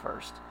delivery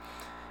first.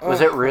 Is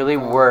it really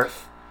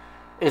worth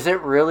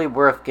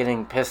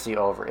getting pissy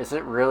over? Is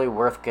it really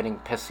worth getting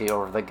pissy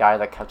over the guy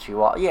that cut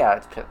you off?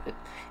 Yeah, it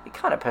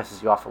kind of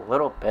pisses you off a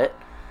little bit.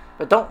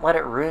 But don't let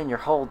it ruin your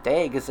whole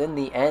day, because in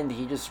the end,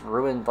 he just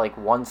ruined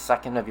 1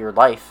 second of your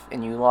life,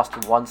 and you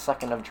lost 1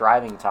 second of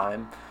driving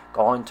time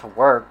going to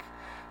work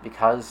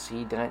because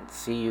he didn't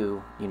see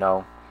you,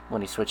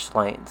 when he switched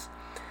lanes.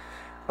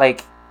 I'm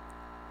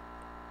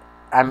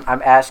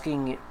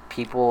asking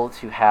people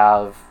to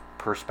have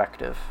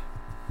perspective.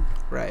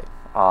 Right.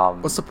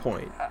 What's the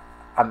point?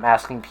 I'm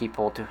asking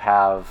people to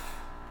have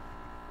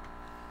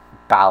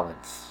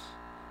balance.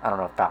 I don't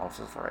know if balance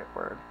is the right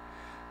word.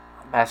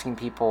 I'm asking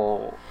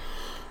people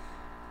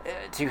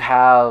to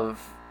have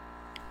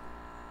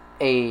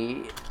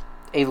a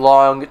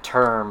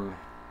long-term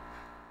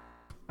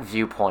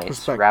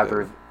viewpoint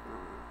rather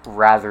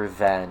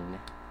than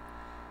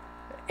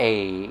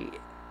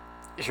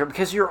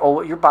because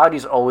your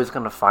body's always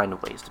going to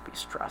find ways to be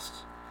stressed.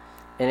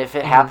 And if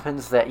it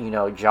happens that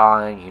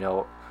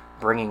John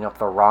bringing up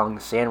the wrong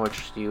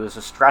sandwich to you is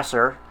a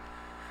stressor,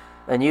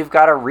 then you've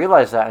got to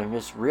realize that and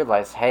just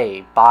realize,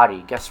 hey,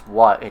 body, guess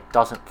what? It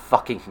doesn't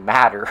fucking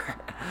matter.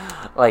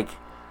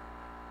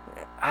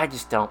 I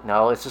just don't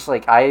know. It's just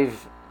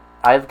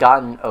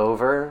I'm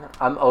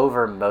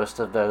over most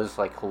of those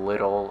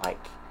little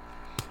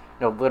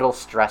little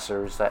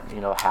stressors that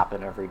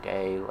happen every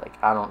day.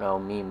 I don't know,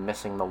 me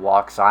missing the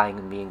walk sign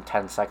and being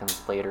 10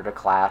 seconds later to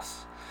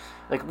class.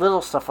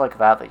 Little stuff like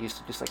that used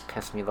to just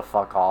piss me the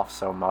fuck off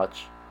so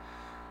much.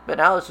 But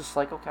now it's just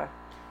okay,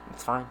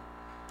 it's fine.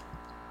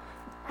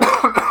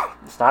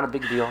 It's not a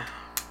big deal.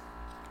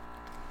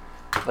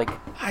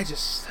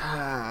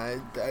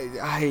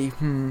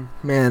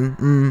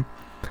 $0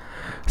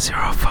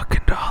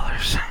 fucking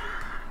dollars.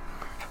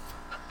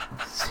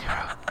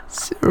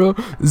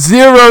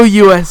 Zero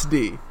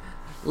USD.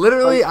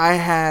 Literally, I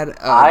had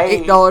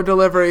an $8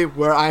 delivery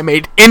where I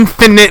made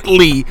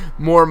infinitely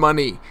more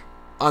money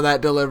on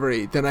that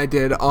delivery than I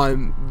did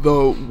on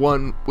the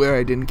one where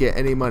I didn't get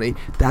any money.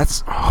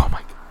 That's, oh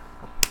my god.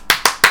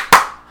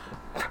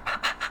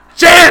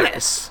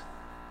 Janice!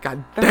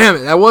 God damn it,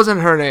 that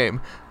wasn't her name.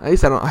 At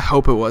least I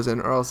hope it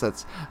wasn't, or else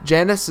that's...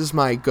 Janice is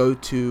my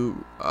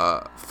go-to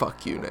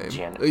fuck you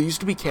name. It used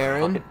to be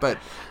Karen, but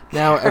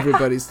now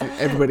everybody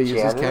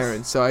uses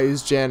Karen, so I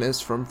use Janice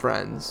from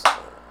Friends.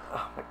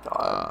 Oh my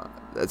God.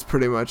 That's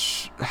pretty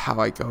much how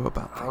I go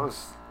about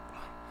things.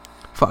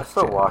 I Fuck.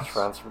 still James. watch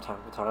Friends from time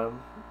to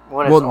time.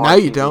 Well, now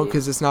you don't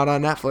because it's not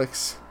on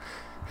Netflix.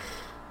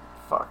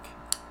 Fuck.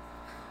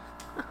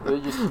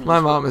 My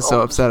mom is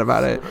so upset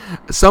about it.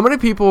 So many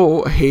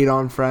people hate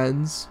on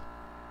Friends,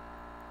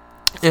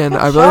 and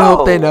I really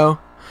hope they know.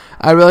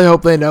 I really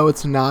hope they know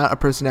it's not a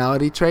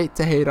personality trait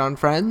to hate on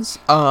Friends.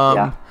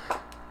 Yeah.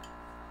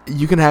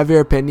 You can have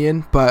your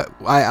opinion, but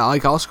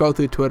I'll scroll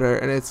through Twitter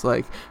and it's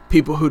like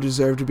people who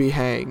deserve to be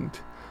hanged,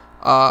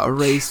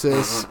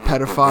 racists,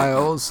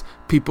 pedophiles,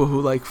 people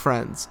who like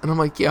Friends, and I'm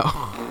like, yo,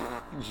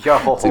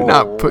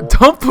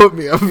 don't put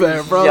me up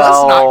there, bro.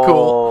 That's not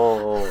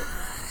cool.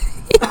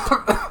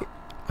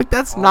 Like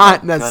that's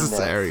not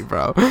necessary,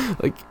 bro.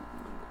 Like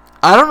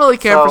I don't really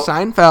care for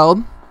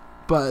Seinfeld,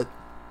 but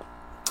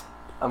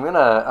I'm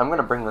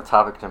gonna bring the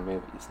topic to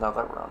movies now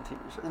that we're on TV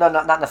shows. No,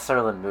 not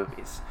necessarily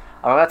movies.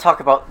 I'm gonna talk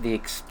about the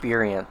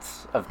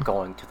experience of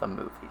going to the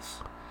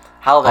movies,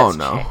 how that's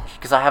changed.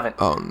 Because I haven't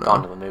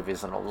gone to the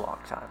movies in a long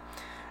time.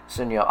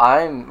 So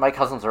my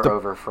cousins are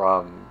over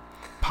from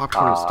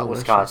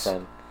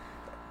Wisconsin.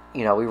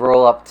 We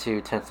roll up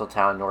to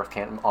Tinseltown, North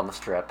Canton on the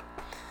Strip,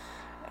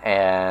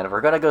 and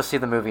we're gonna go see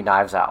the movie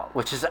Knives Out,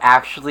 which is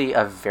actually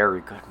a very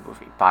good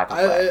movie. By the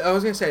way, I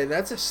was gonna say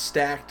that's a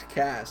stacked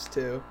cast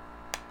too.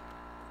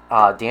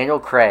 Daniel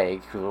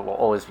Craig, who will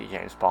always be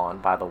James Bond,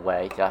 by the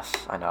way. Yes,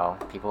 I know.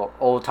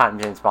 Old-time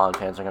James Bond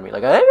fans are going to be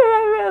like...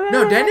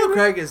 No, Daniel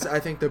Craig is, I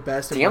think, the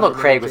best. Daniel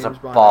Craig was a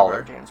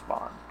baller James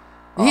Bond.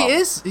 He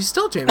is. He's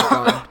still James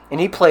Bond.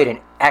 And he played an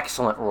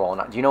excellent role.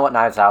 Do you know what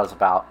Knives Out is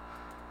about?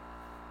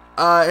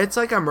 It's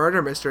like a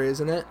murder mystery,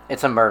 isn't it?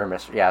 It's a murder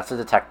mystery. Yeah, it's a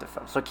detective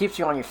film. So it keeps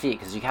you on your feet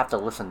because you have to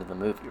listen to the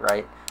movie,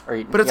 right?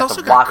 But it's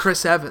also got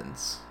Chris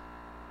Evans.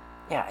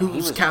 Yeah,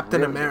 who's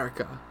Captain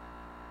America.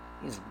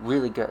 He's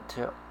really good,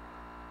 too.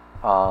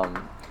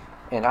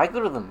 And I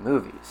go to the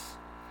movies,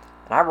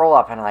 and I roll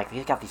up, and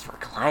they got these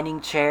reclining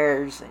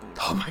chairs, and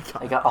oh my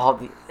god, they got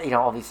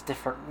all these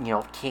different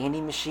candy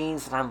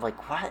machines, and I'm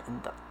like,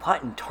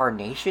 what in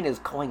tarnation is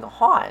going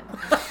on?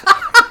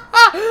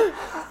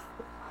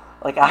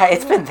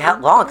 It's been that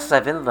long since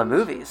I've been to the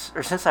movies,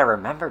 or since I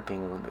remember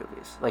being in the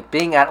movies,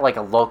 being at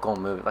a local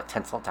movie like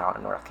Tinseltown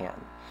in North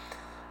Canton.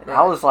 And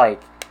I was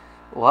like,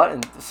 what?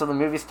 And so the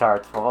movie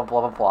starts, blah blah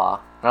blah blah blah,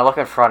 and I look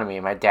in front of me,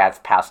 and my dad's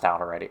passed out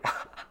already.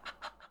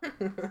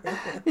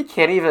 He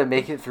can't even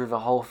make it through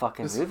the whole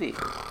fucking movie.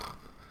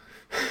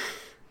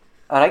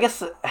 And I guess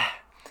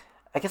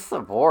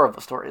the moral of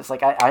the story is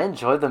I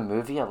enjoyed the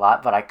movie a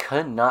lot, but I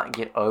could not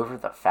get over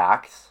the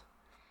fact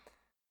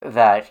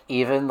that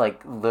even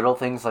little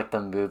things like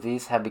the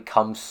movies have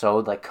become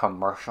so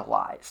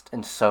commercialized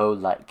and so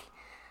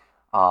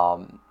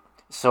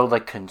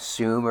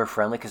consumer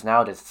friendly, because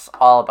nowadays it's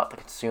all about the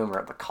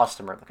consumer, the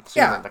customer, the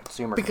consumer, the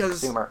consumer, the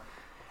consumer.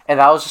 And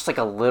that was just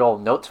a little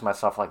note to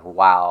myself,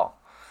 wow.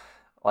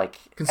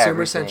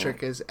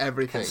 Consumer-centric is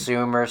everything.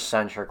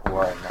 Consumer-centric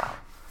world now.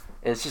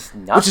 It's just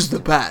nuts. Which is the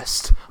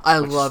best. I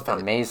love it.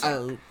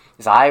 Amazing.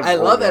 I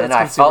love that it's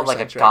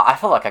consumer-centric. I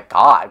felt like a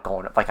god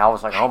going up. I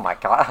was like, oh my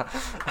god.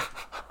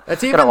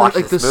 That's even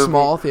the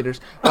small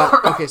theaters.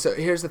 Okay, so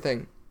here's the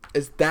thing.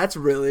 That's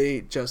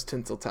really just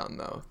Tinseltown,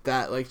 though.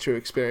 That, true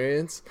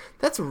experience.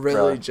 That's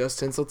really just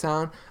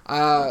Tinseltown.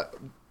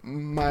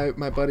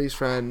 My buddy's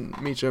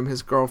friend, Meacham,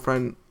 his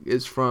girlfriend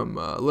is from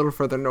a little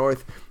further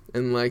north.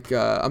 And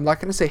I'm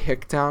not gonna say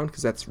Hicktown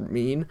because that's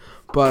mean,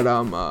 but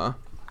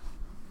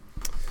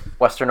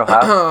Western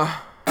Ohio.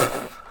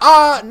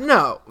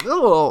 No, a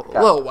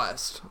little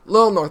west, a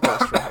little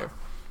northwest from here.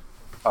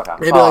 Okay,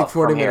 maybe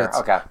 40 minutes.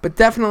 Okay, but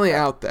definitely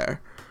out there.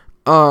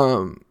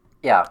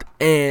 Yeah.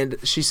 And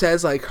she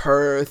says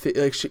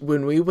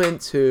when we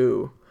went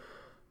to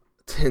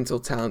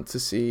Tinseltown to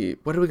see,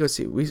 what did we go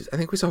see? I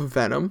think we saw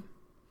Venom.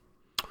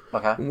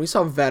 Okay. When we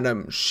saw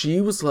Venom,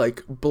 she was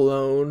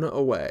blown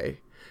away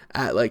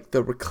at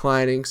the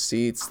reclining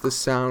seats, the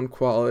sound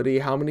quality,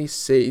 how many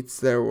seats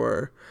there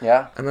were.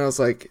 Yeah. And I was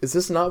like, is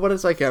this not what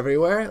it's like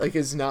everywhere?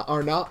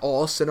 Are not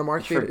all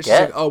Cinemark theaters? She's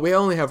like, oh, we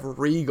only have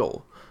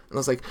Regal. And I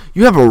was like,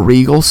 you have a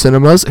Regal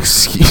Cinemas?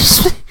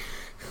 Excuse me.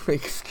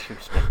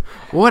 Excuse me.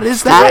 What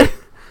is that?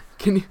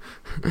 Can you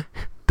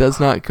does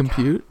not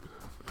compute.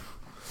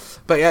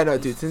 But yeah, no,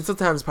 dude,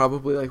 Tinseltown is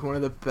probably one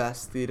of the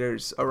best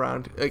theaters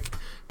around,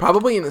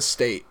 probably in the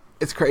state.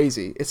 It's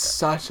crazy. It's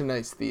such a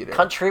nice theater.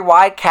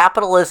 Countrywide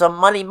capitalism,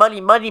 money, money,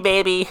 money,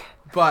 baby.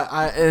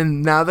 But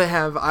now they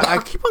have. I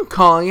keep on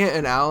calling it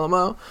an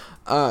Alamo.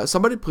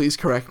 Somebody please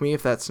correct me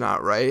if that's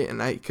not right,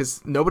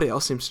 because nobody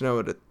else seems to know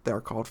what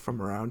they're called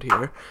from around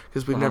here,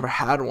 because we've never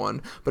had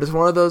one. But it's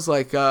one of those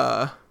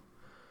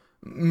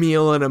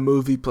meal in a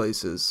movie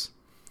places.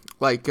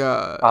 You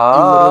literally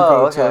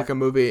go to a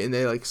movie and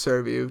they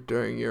serve you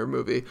during your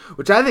movie,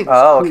 which I think is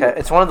cool. Okay.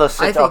 It's one of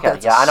those I know what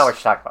you're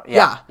talking about.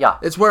 Yeah.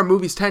 It's where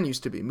Movies 10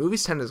 used to be.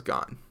 Movies 10 is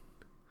gone.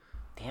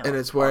 Damn, and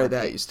it's where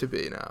that used to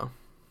be now.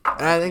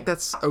 And I think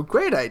that's a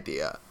great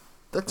idea.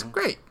 That's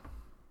great.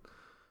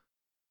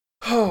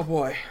 Oh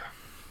boy.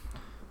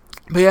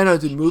 But yeah, no,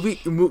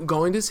 dude,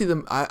 going to see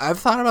them. I've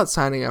thought about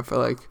signing up for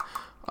like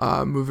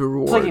movie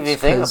rewards. It's like if you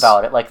think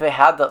about it, like they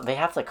have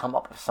to come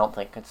up with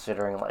something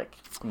considering like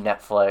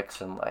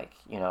Netflix and like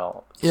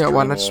yeah,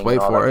 why not just wait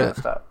for it?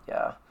 Stuff.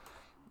 Yeah.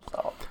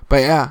 So,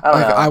 but yeah,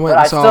 I went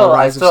and saw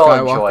Rise of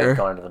Skywalker. Enjoyed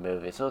going to the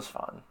movies. It was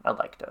fun. I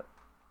liked it.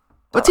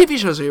 What TV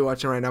shows are you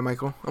watching right now,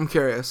 Michael? I'm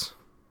curious.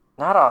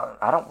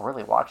 I don't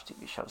really watch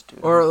TV shows, dude.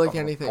 Or like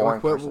anything.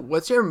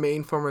 What's your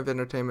main form of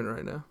entertainment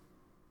right now?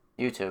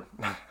 YouTube.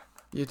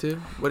 YouTube?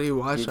 What do you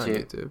watch on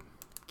YouTube?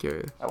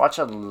 Curious. I watch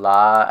a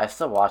lot. I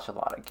still watch a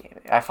lot of gaming.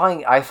 I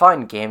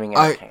find gaming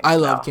entertaining. I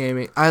love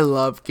gaming.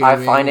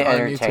 I find it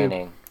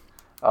entertaining.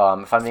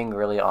 If I'm being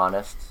really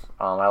honest,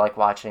 I like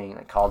watching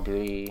Call of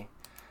Duty.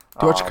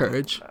 Do you watch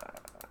Courage?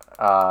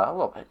 A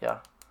little bit, yeah.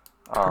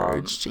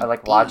 Courage. I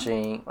like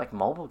watching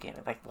mobile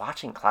gaming. Like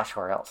watching Clash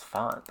Royale is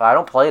fun, but I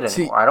don't play it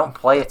anymore. I don't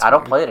play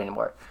it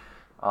anymore.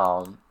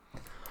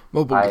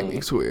 Mobile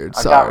gaming's weird.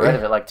 I got rid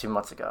of it like 2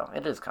 months ago.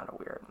 It is kind of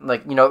weird.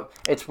 Like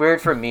it's weird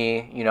for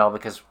me,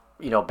 because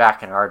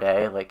back in our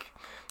day, like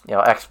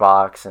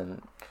Xbox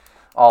and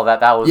all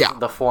that was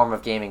the form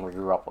of gaming we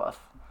grew up with.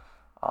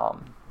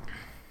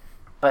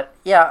 But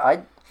yeah,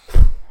 I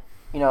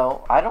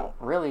don't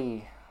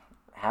really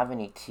have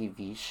any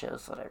TV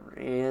shows that I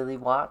really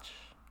watch.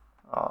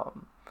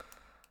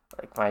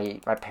 Like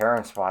my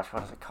parents watch,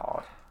 what is it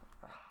called?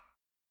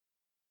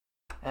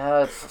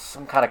 It's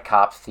some kind of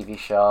cops TV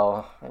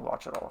show. They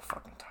watch it all the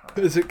fucking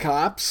time. Is it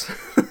Cops?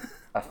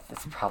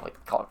 It's probably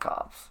called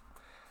Cops.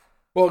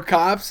 Well,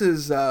 Cops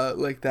is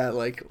like that,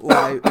 like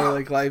live or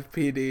like live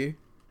PD.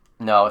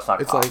 No, it's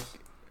not. It's Cops.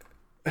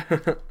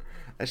 Like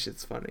that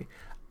shit's funny.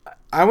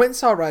 I went and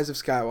saw Rise of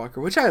Skywalker,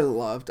 which I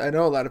loved. I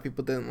know a lot of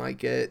people didn't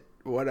like it.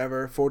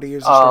 Whatever, 40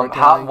 years of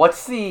storytelling.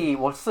 What's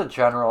the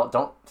general?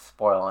 Don't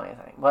spoil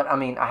anything. But I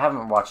mean, I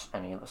haven't watched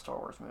any of the Star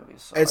Wars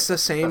movies. So it's the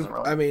same.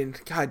 Really... I mean,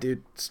 God,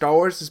 dude, Star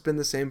Wars has been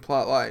the same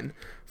plot line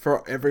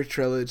for every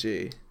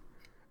trilogy.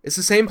 It's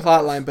the same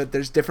plot line, but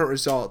there's different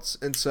results,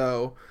 and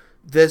so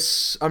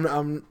this.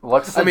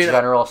 What's the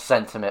general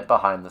sentiment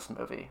behind this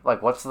movie?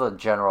 Like, what's the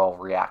general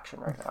reaction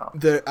right now?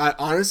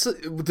 Honestly,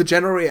 the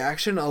general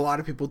reaction, a lot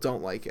of people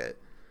don't like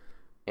it.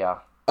 Yeah.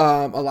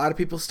 A lot of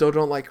people still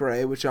don't like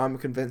Rey, which I'm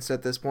convinced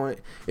at this point.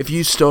 If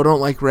you still don't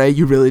like Rey,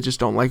 you really just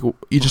don't like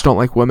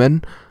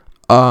women.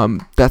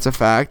 That's a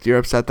fact. You're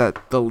upset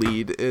that the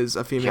lead is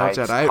a female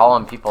Jedi.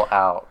 Calling people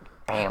out.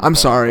 I'm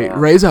sorry. Bam.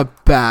 Rey's a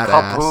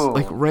badass. Kaboom.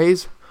 Like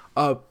Rey's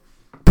a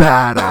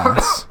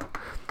badass.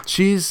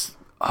 She's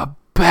a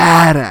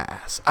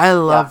badass. I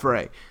love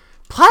Rey.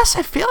 Plus,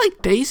 I feel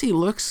like Daisy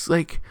looks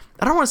like,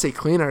 I don't want to say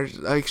cleaner.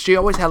 Like she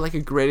always had like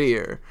a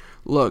grittier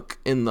look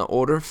in the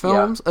older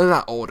films.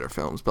 Not older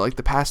films, but like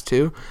the past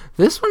two.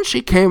 This one,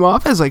 she came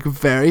off as like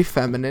very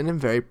feminine and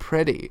very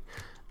pretty.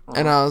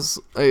 And I was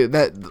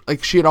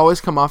like she had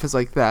always come off as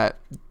like that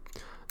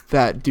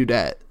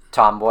dudette.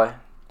 Tomboy,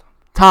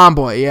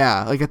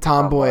 yeah, like a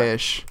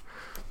tomboyish.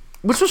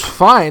 Which was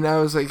fine. I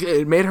was like,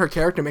 it made her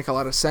character make a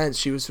lot of sense.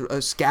 She was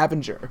a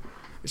scavenger.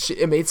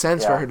 It made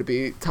sense for her to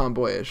be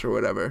tomboyish or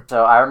whatever.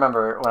 So I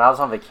remember when I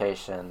was on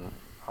vacation,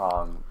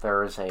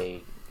 there was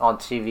on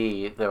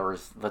TV, there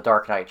was the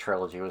Dark Knight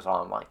trilogy was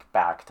on like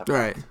back to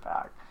back to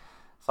back.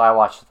 So I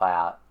watched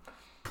that,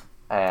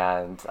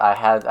 and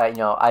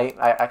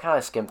I kind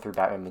of skimmed through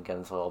Batman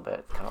Begins a little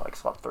bit, kind of like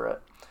slept through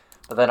it.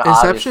 But then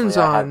Inception's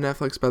on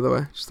Netflix, by the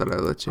way. Just thought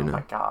I'd let you know. Oh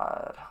my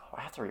god,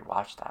 I have to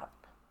rewatch that.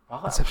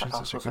 Inception's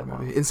such a good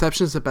movie.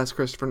 Inception's the best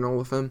Christopher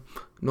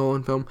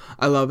Nolan film.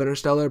 I love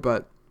Interstellar,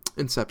 but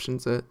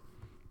Inception's it.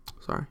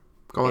 Sorry,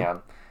 go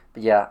on.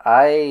 But yeah,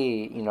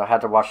 I had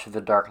to watch through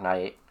the Dark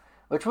Knight.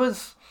 Which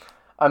was,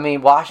 I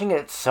mean, watching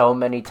it so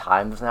many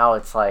times now,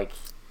 it's like,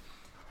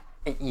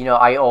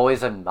 I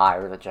always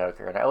admire the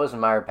Joker and I always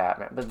admire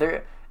Batman,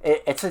 but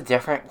it's a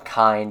different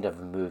kind of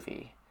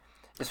movie.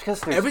 Just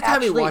because every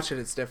time you watch it,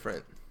 it's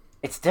different.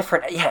 It's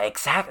different, yeah,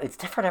 exactly. It's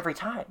different every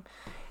time,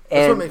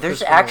 and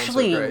there's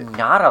actually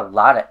not a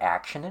lot of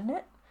action in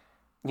it.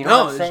 You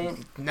know what I'm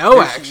saying?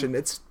 No action.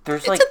 It's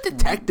like a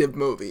detective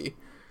movie.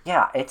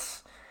 Yeah,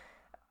 it's.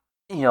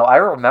 I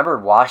remember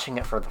watching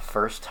it for the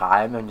first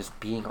time and just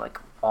being like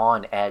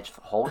on edge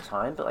the whole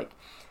time. But like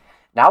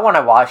now when I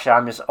watch it,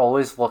 I'm just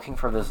always looking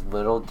for those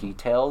little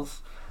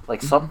details,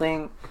 like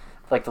something,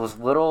 like those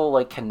little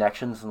like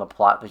connections in the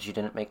plot that you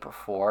didn't make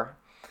before,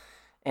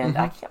 and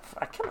I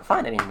can't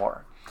find it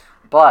anymore.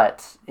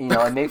 But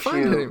it makes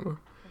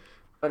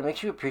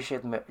you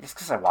appreciate the movie just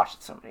because I watched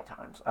it so many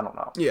times. I don't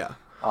know. Yeah.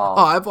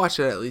 I've watched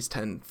it at least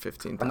 10,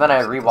 15 times. And then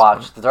I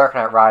rewatched The Dark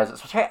Knight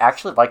Rises, which I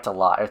actually liked a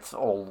lot.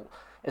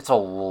 It's a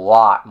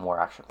lot more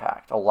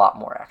action-packed. A lot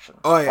more action.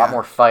 Oh, yeah. A lot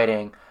more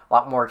fighting. A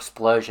lot more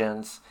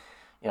explosions.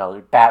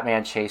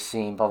 Batman chase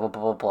scene, blah, blah,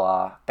 blah, blah,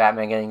 blah.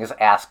 Batman getting his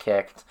ass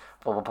kicked,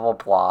 blah, blah, blah,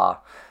 blah, blah.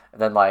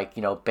 And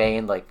then,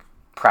 Bane,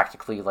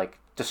 practically,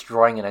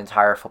 destroying an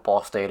entire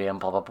football stadium,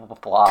 blah, blah, blah, blah,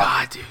 blah.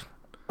 God, dude.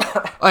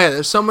 Oh, yeah,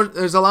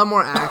 there's a lot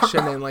more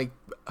action and,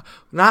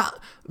 not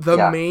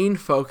the main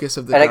focus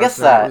of the Dark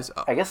Knight was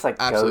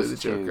absolutely the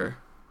Joker.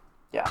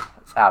 Yeah,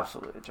 it's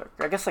absolutely a joke.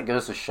 I guess it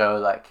goes to show,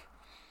 like,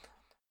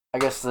 I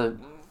guess the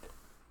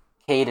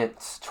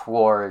cadence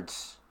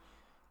towards,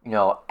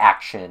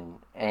 action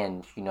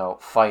and,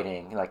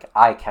 fighting, like,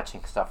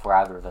 eye-catching stuff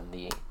rather than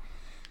the,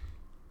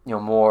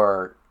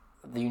 more,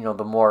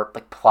 the more,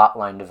 like,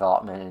 plotline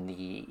development and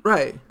the,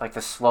 Right. like,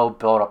 the slow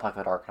build-up like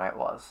The Dark Knight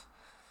was.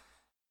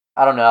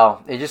 I don't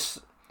know. It just,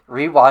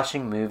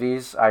 rewatching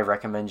movies, I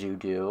recommend you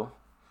do.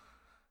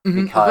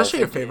 Especially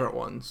your favorite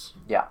ones.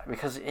 Yeah,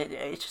 because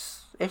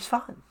it's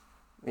fun.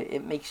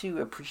 It makes you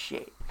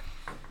appreciate.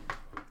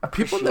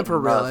 People never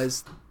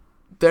realize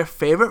their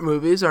favorite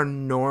movies are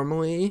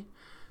normally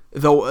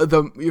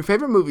your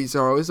favorite movies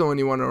are always the one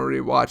you want to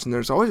rewatch, and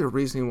there's always a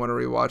reason you want to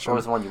rewatch them.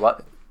 Always the one you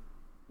what?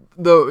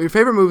 Your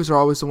favorite movies are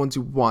always the ones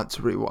you want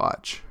to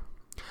rewatch.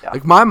 Yeah.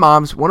 Like one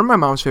of my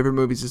mom's favorite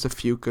movies is A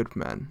Few Good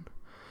Men.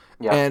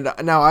 Yeah. And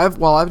now I've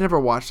never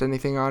watched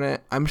anything on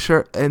it. I'm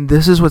sure, and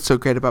this is what's so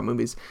great about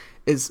movies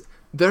is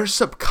their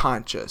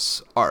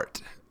subconscious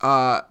art.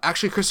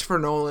 Actually, Christopher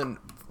Nolan,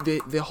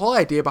 the whole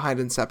idea behind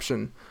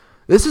Inception.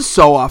 This is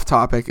so off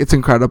topic. It's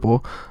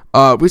incredible.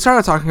 We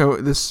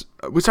started this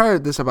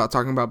about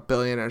talking about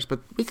billionaires,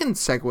 but we can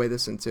segue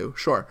this into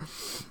sure.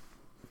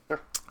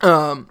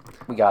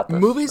 We got this.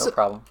 Movies. No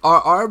problem.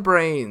 Our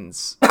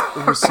brains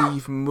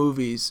receive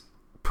movies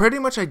pretty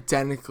much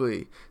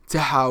identically to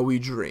how we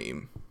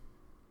dream.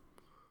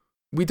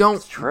 We don't.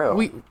 It's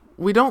true.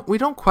 We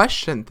don't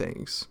question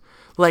things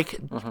like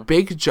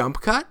big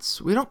jump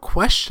cuts. We don't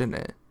question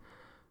it.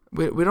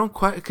 We don't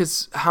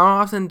because how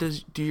often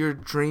do your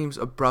dreams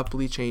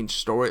abruptly change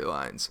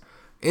storylines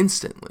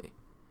instantly?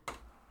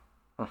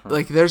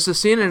 Like there's a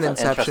scene in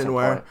Inception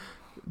where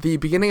the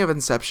beginning of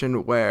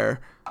Inception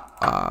where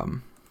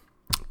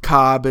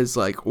Cobb is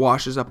like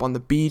washes up on the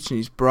beach and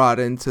he's brought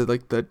into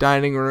like the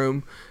dining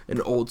room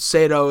and old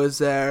Sato is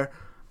there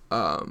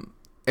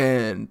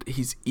and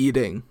he's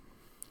eating,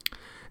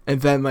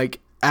 and then like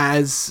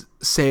as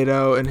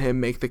Sato and him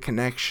make the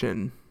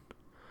connection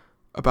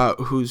about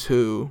who's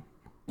who.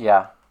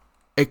 Yeah.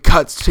 It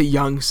cuts to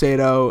young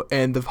Sato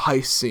and the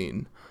heist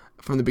scene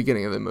from the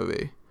beginning of the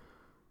movie,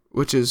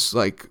 which is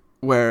like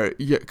where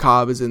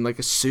Cobb is in like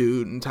a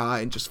suit and tie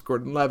and just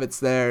Gordon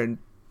Levitt's there and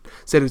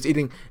Sato's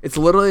eating. It's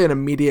literally an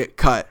immediate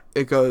cut.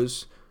 It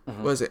goes,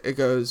 what is it? It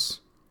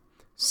goes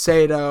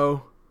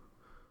Sato.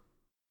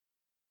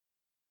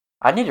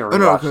 I need to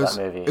rewatch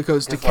that movie. It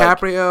goes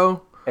DiCaprio,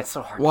 like, it's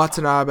so hard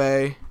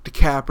Watanabe,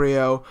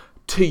 DiCaprio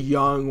to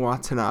young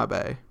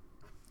Watanabe.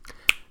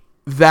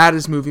 That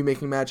is movie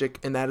making magic,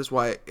 and that is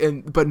why.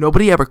 But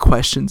nobody ever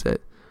questions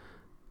it,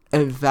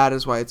 and that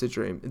is why it's a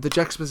dream. The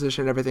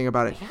juxtaposition, everything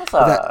about it.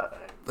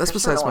 That's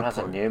besides my point. Has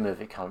a new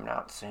movie coming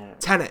out soon.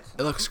 Tenet.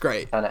 It looks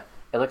great. Tenet.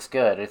 It looks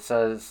good. It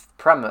says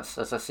premise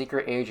as a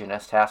secret agent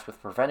is tasked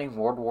with preventing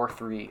World War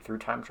III through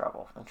time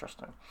travel.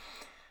 Interesting.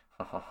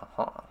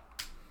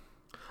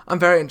 I'm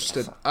very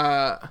interested.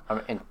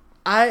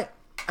 I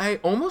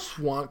almost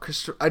want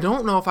Christopher. I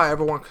don't know if I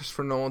ever want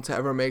Christopher Nolan to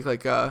ever make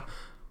like a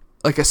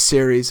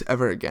series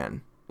ever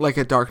again, like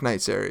a Dark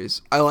Knight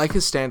series. I like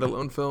his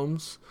standalone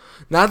films.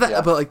 Not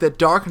that, but like the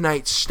Dark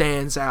Knight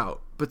stands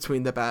out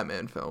between the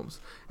Batman films,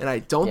 and I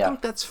don't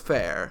think that's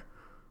fair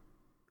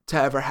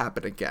to ever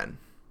happen again.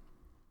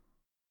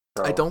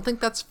 Bro. I don't think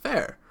that's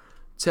fair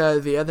to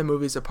the other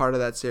movies a part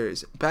of that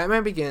series.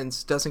 Batman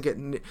Begins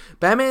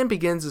Batman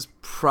Begins is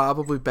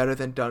probably better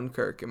than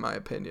Dunkirk in my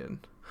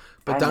opinion,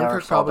 but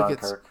Dunkirk probably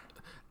gets.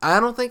 I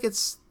don't think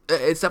it's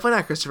definitely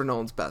not Christopher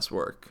Nolan's best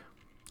work.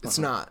 It's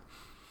not.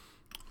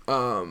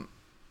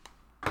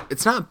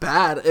 It's not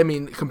bad. I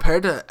mean,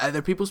 compared to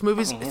other people's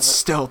movies, it's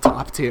still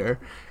top tier.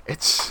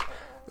 It's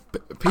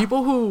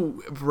people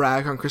who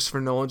rag on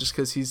Christopher Nolan just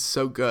because he's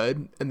so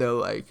good, and they're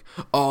like,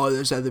 "Oh,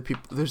 there's other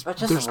people. There's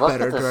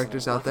better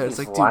directors out there." It's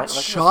like, dude,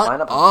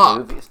 shut up.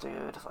 Movies, dude.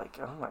 It's like,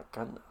 oh my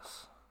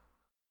goodness.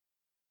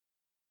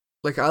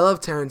 Like, I love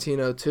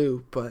Tarantino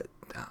too, but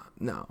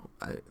no,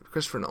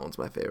 Christopher Nolan's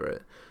my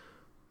favorite.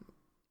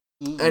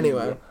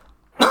 Anyway.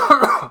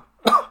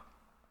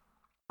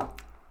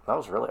 That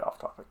was really off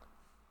topic.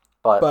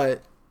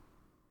 But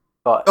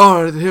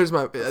oh, here's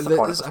my. I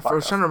was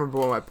trying to remember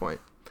what my point.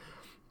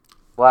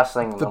 Last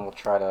thing, then we'll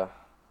try to.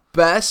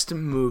 Best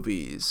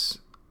movies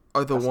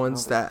are the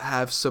ones that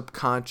have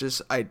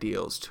subconscious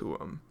ideals to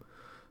them.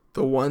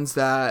 The ones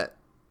that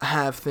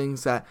have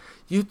things that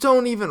you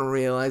don't even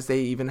realize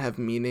they even have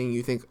meaning.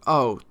 You think,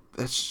 oh,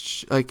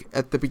 that's like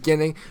at the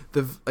beginning,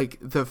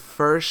 the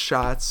first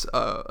shots,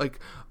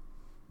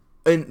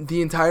 in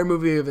the entire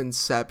movie of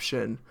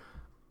Inception.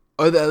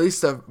 Or at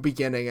least the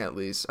beginning, at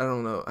least. I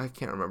don't know. I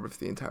can't remember if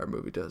the entire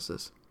movie does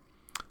this.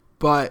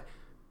 But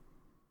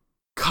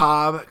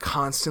Cobb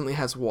constantly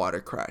has water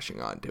crashing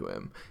onto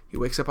him. He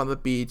wakes up on the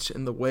beach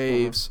and the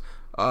waves.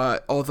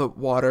 All the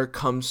water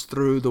comes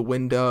through the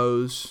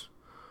windows.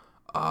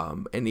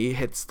 And he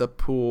hits the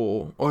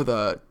pool or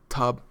the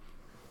tub.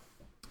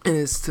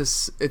 And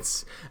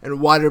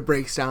and water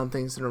breaks down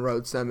things and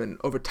erodes them and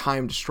over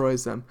time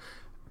destroys them.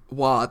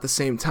 While at the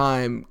same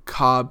time,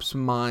 Cobb's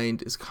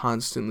mind is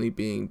constantly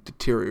being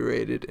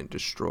deteriorated and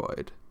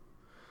destroyed.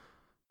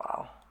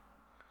 Wow.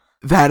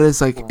 That is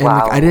like, and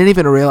like, I didn't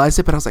even realize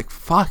it, but I was like,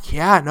 fuck,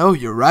 yeah, no,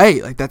 you're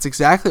right. Like, that's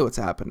exactly what's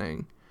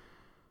happening.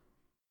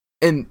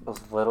 And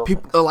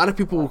a lot of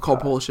people will call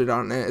bullshit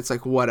on it. It's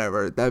like,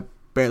 whatever. That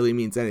barely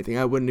means anything.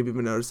 I wouldn't have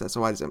even noticed that,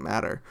 so why does it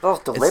matter? It's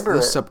deliberate.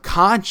 It's the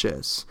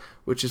subconscious,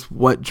 which is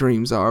what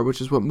dreams are,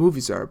 which is what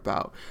movies are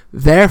about.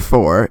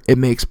 Therefore, it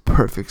makes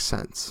perfect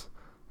sense.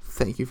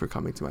 Thank you for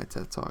coming to my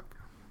TED Talk.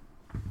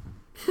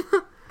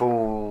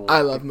 Boom.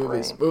 I love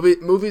movies.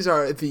 Movies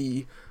are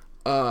the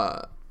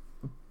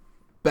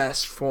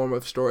best form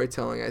of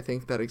storytelling I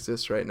think that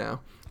exists right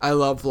now. I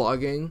love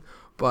vlogging,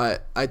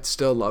 but I'd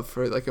still love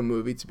for like a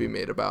movie to be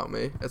made about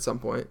me at some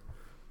point.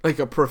 Like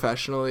a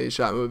professionally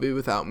shot movie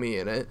without me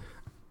in it.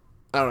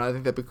 I don't know, I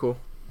think that'd be cool.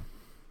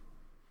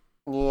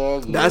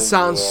 Yeah, that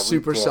sounds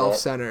super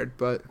self-centered,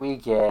 but we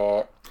get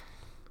it.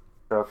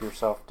 Stroke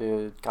yourself,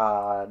 dude.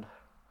 God.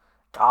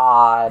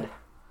 I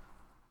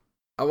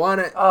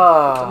want it.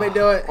 Let me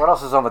do it. What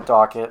else is on the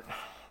docket?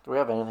 Do we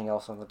have anything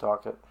else on the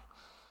docket?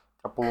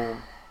 Kaboom.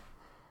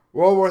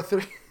 World War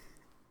III.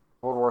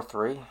 World War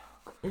III?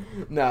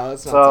 No,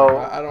 let's not talk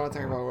about. I don't want to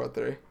talk about World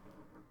War III.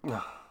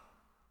 No.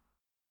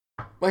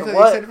 Michael, are you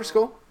excited for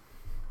school?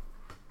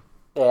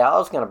 Yeah, I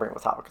was gonna bring the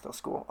topic to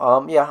school.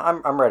 Yeah,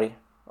 I'm ready.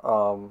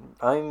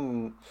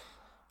 I'm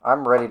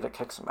ready to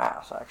kick some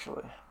ass.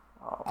 Actually,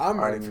 I'm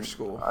ready for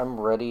school. I'm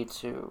ready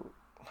to.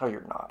 No,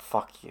 you're not.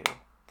 Fuck you.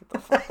 Get the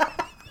fuck.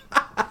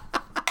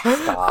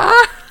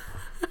 Stop.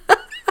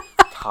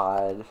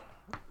 God.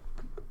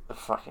 The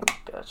fucking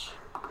bitch.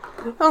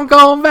 I'm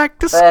going back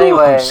to school.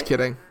 Anyway, I'm just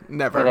kidding.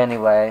 Never. But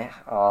anyway,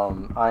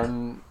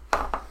 I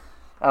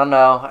don't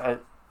know.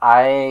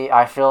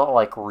 I feel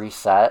like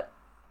reset.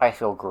 I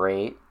feel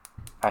great.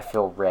 I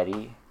feel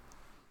ready.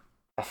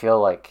 I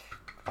feel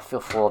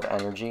full of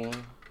energy.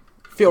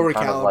 Feel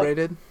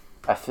recalibrated?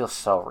 I feel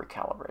so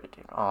recalibrated,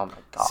 dude. Oh my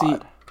god. See,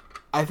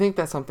 I think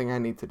that's something I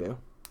need to do.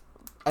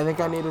 I think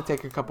I need to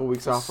take a couple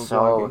weeks off of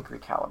vlogging. So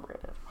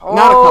recalibrated.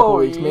 Not a couple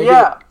weeks,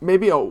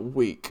 maybe a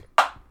week.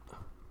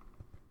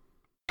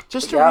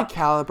 Just to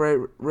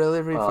recalibrate, really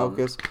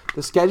refocus.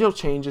 The schedule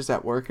changes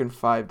at work in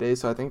 5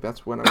 days, so I think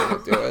that's when I'm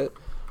going to do it.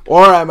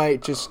 Or I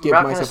might just give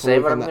myself a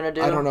week on that.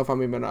 I don't know if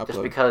I'm even going to upload.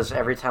 Just because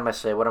every time I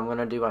say what I'm going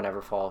to do, I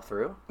never follow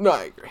through. No,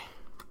 I agree.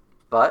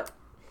 But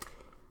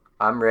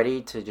I'm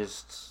ready to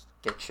just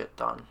get shit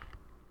done.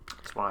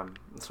 That's what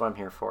I'm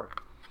here for.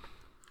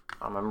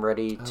 I'm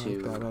ready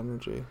to. I like that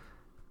energy.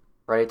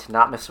 Ready to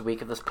not miss a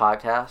week of this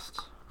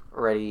podcast.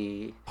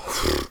 Ready.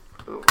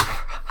 All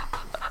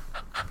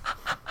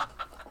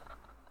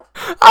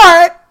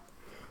right.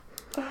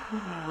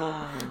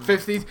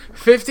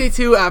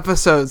 52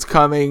 episodes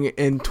coming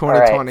in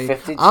 2020. Right,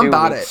 52 I'm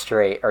about weeks it.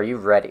 Straight. Are you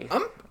ready?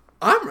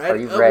 I'm ready. Are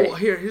you ready? Well,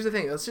 here's the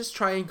thing. Let's just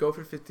try and go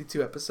for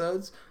 52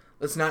 episodes.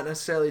 Let's not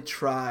necessarily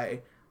try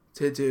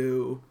to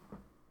do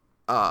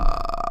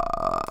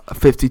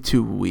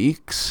 52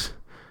 weeks.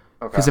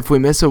 Okay. Because if we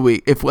miss a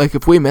week,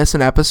 if we miss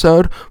an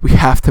episode, we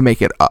have to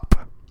make it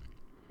up.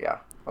 Yeah.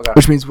 Okay.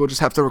 Which means we'll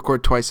just have to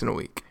record twice in a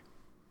week.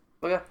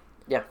 Okay.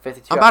 Yeah,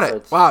 52 I'm about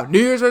episodes. it. Wow, New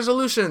Year's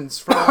resolutions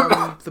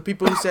from the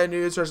people who said New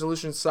Year's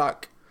resolutions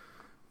suck.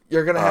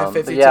 You're going to have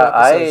 52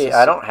 episodes.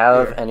 I don't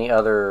have any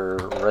other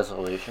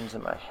resolutions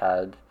in my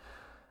head.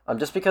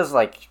 Just because,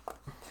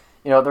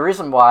 the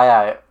reason why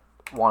I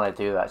want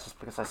to do that is just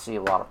because I see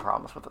a lot of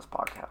promise with this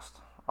podcast.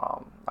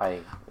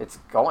 It's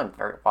going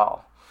very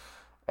well.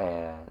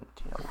 And,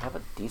 we have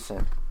a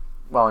decent,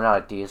 well,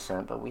 not a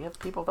decent, but we have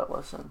people that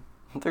listen.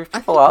 There's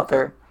people out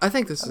there. I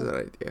think this is an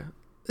idea.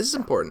 This is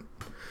important.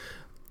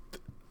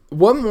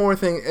 One more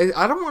thing.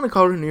 I don't want to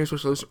call it a New Year's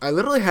resolution. I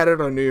literally had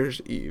it on New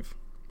Year's Eve.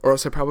 Or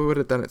else I probably would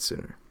have done it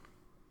sooner.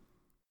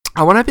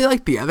 I want to be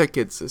like the other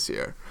kids this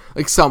year.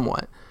 Like,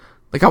 somewhat.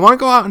 Like, I want to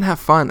go out and have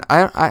fun.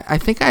 I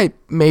think I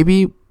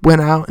maybe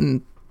went out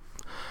and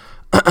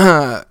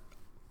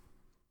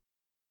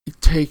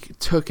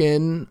took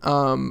in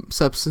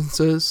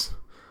substances.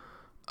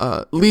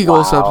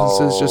 Legal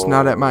substances, just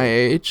not at my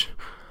age.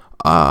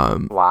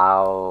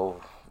 Wow.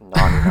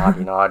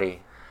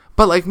 Naughty.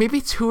 But maybe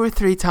 2 or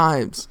 3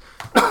 times.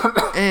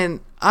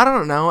 And I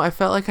don't know. I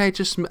feel like I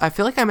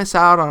miss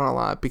out on a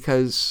lot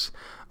because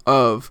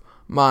of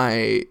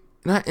my,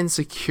 not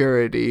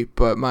insecurity,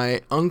 but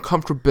my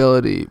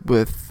uncomfortability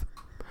with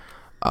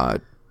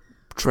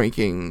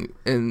drinking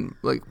and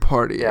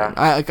partying. Yeah.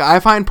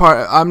 I find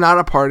I'm not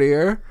a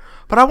partier,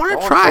 but I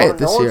want to try it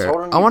this year.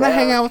 I want to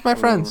hang out with my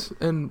friends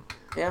and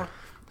have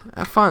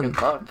fun.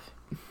 Good luck.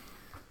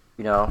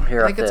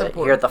 Here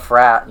at the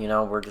frat,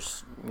 we're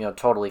just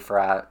totally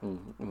frat,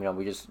 and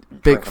we just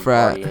big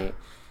frat,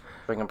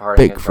 drinking partying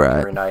big frat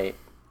every night.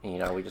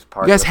 We just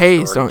party. You guys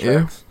haze, don't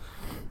you?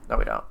 No,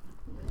 we don't.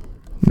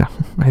 No,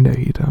 I know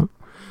you don't.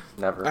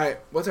 Never. All right,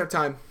 what's our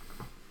time?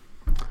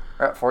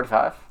 We're at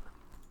 45.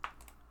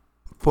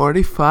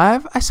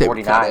 45? I say 49,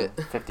 we cut it.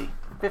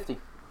 50.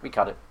 We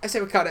cut it. I say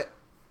we cut it.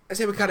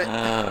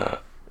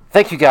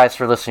 Thank you guys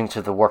for listening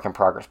to the Work in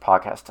Progress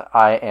podcast.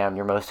 I am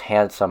your most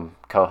handsome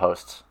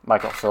co-host,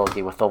 Michael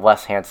Silligy, with the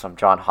less handsome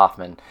John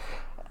Hoffman.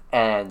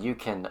 And you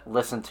can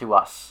listen to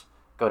us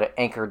go to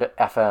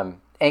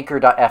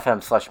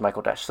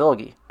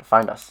anchor.fm/Michael-Silgi to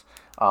find us.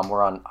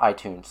 We're on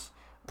iTunes.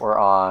 We're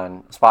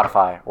on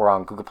Spotify. We're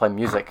on Google Play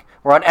Music.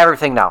 We're on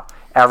everything now.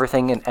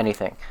 Everything and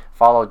anything.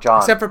 Follow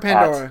John. Except for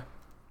Pandora.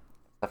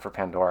 Except for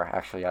Pandora,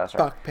 actually, yeah, that's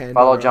right. Fuck Pandora.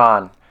 Follow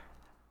John.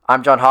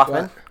 I'm John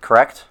Hoffman,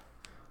 correct?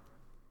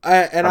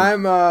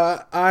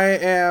 I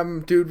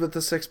am dude with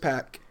the six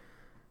pack.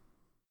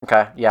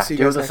 Okay, yeah,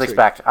 dude with the six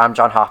pack. I'm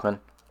John Hoffman.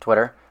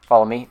 Twitter.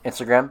 Follow me.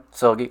 Instagram.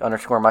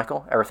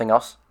 Silgi_Michael. Everything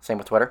else, same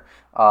with Twitter.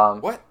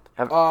 What?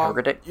 Have a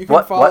good day. You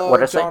can follow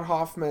what John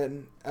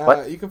Hoffman.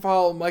 What? You can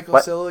follow Michael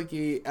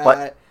Silgi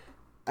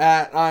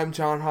at I'm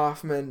John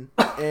Hoffman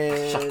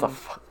and Shut the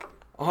fuck.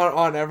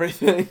 on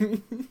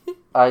everything.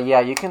 Yeah,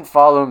 you can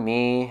follow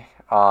me.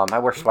 I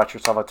wear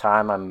sweatshirts all the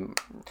time. I'm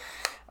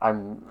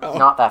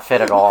not that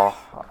fit at all.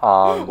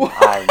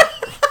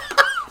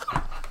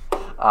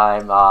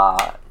 I'm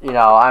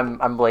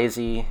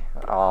lazy.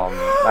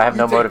 I have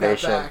no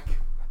motivation.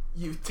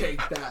 You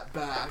take that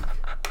back.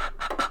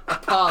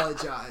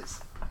 Apologize.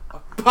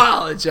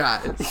 I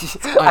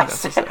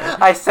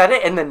said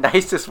it in the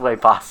nicest way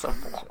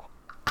possible.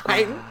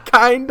 I'm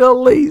kinda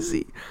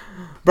lazy.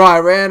 Bro, I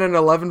ran an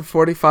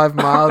 11:45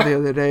 mile the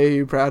other day. Are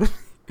you proud of me?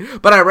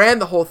 But I ran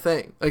the whole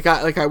thing. I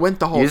went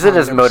the whole time. Use it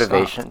as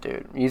motivation,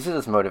 dude. Use it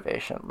as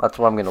motivation. That's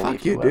what I'm going to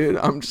leave you with. Dude.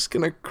 I'm just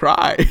going to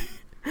cry.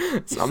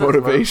 It's not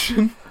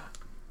motivation.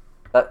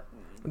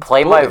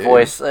 Play my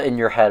voice in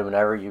your head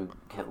whenever you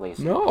get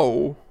lazy.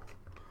 No.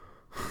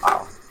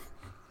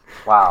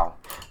 Wow.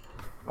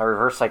 My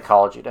reverse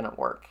psychology didn't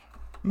work.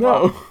 No.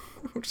 Wow.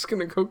 I'm just going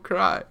to go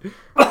cry.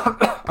 All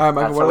right,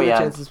 Michael, what are the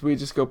chances we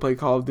just go play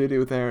Call of Duty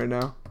with Aaron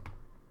now?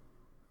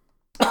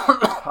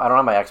 I don't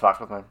have my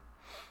Xbox with me.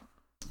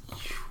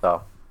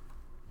 So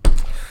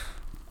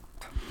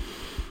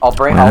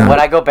when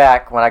I go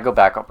back,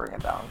 I'll bring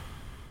it down.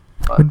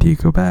 But when do you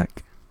go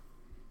back?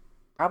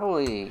 I'll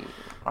probably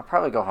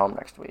go home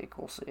next week.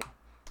 We'll see.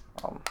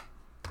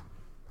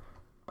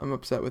 I'm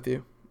upset with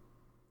you.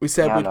 We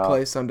said we'd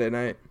play Sunday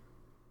night.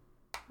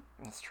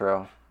 It's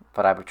true,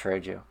 but I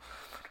betrayed you.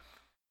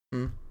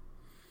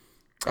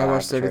 I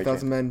watched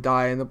 30,000 men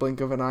die in the blink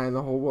of an eye, and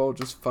the whole world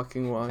just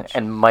fucking watched.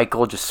 And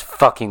Michael just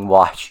fucking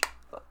watched.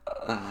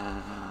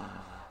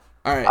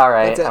 All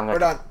right. That's it. We're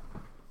done.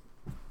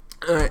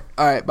 All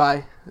right.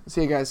 Bye.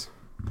 See you guys.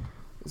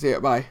 See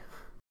ya. Bye.